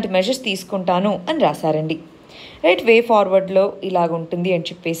ఇలాంటి మెజర్స్ తీసుకుంటాను అని రాశారండి. రైట్, వే ఫార్వర్డ్లో ఇలాగుంటుంది అని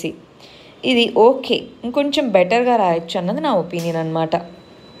చెప్పేసి ఇది ఓకే, ఇంకొంచెం బెటర్గా రాయొచ్చు అన్నది నా ఒపీనియన్ అనమాట.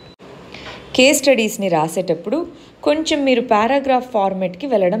 కేస్ స్టడీస్ని రాసేటప్పుడు కొంచెం మీరు పారాగ్రాఫ్ ఫార్మెట్కి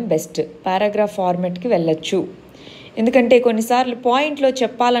వెళ్ళడం బెస్ట్. పారాగ్రాఫ్ ఫార్మెట్కి వెళ్ళచ్చు. ఎందుకంటే కొన్నిసార్లు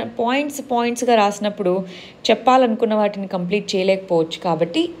పాయింట్స్గా రాసినప్పుడు చెప్పాలనుకున్న వాటిని కంప్లీట్ చేయలేకపోవచ్చు.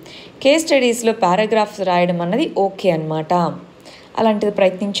 కాబట్టి కేస్ స్టడీస్లో పారాగ్రాఫ్స్ రాయడం అన్నది ఓకే అన్నమాట. అలాంటిది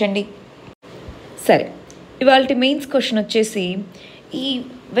ప్రయత్నించండి. సరే, ఇవాళ మెయిన్స్ క్వశ్చన్ వచ్చేసి, ఈ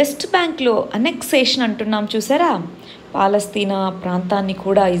వెస్ట్ బ్యాంక్లో అనెక్సేషన్ అంటున్నాం చూసారా, పాలస్తీనా ప్రాంతాన్ని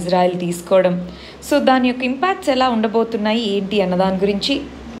కూడా ఇజ్రాయెల్ తీసుకోవడం. సో దాని యొక్క ఇంపాక్ట్స్ ఎలా ఉండబోతున్నాయి ఏంటి అన్న దాని గురించి.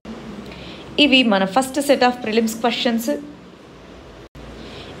 ఇవి మన first set of prelims questions,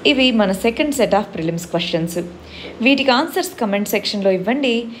 ఇవి మన second set of prelims questions. వీటికి ఆన్సర్స్ కమెంట్ సెక్షన్లో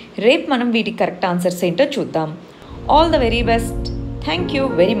ఇవ్వండి. రేపు మనం వీటికి కరెక్ట్ ఆన్సర్స్ ఏంటో చూద్దాం. All the very best. Thank you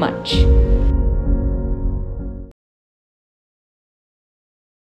very much.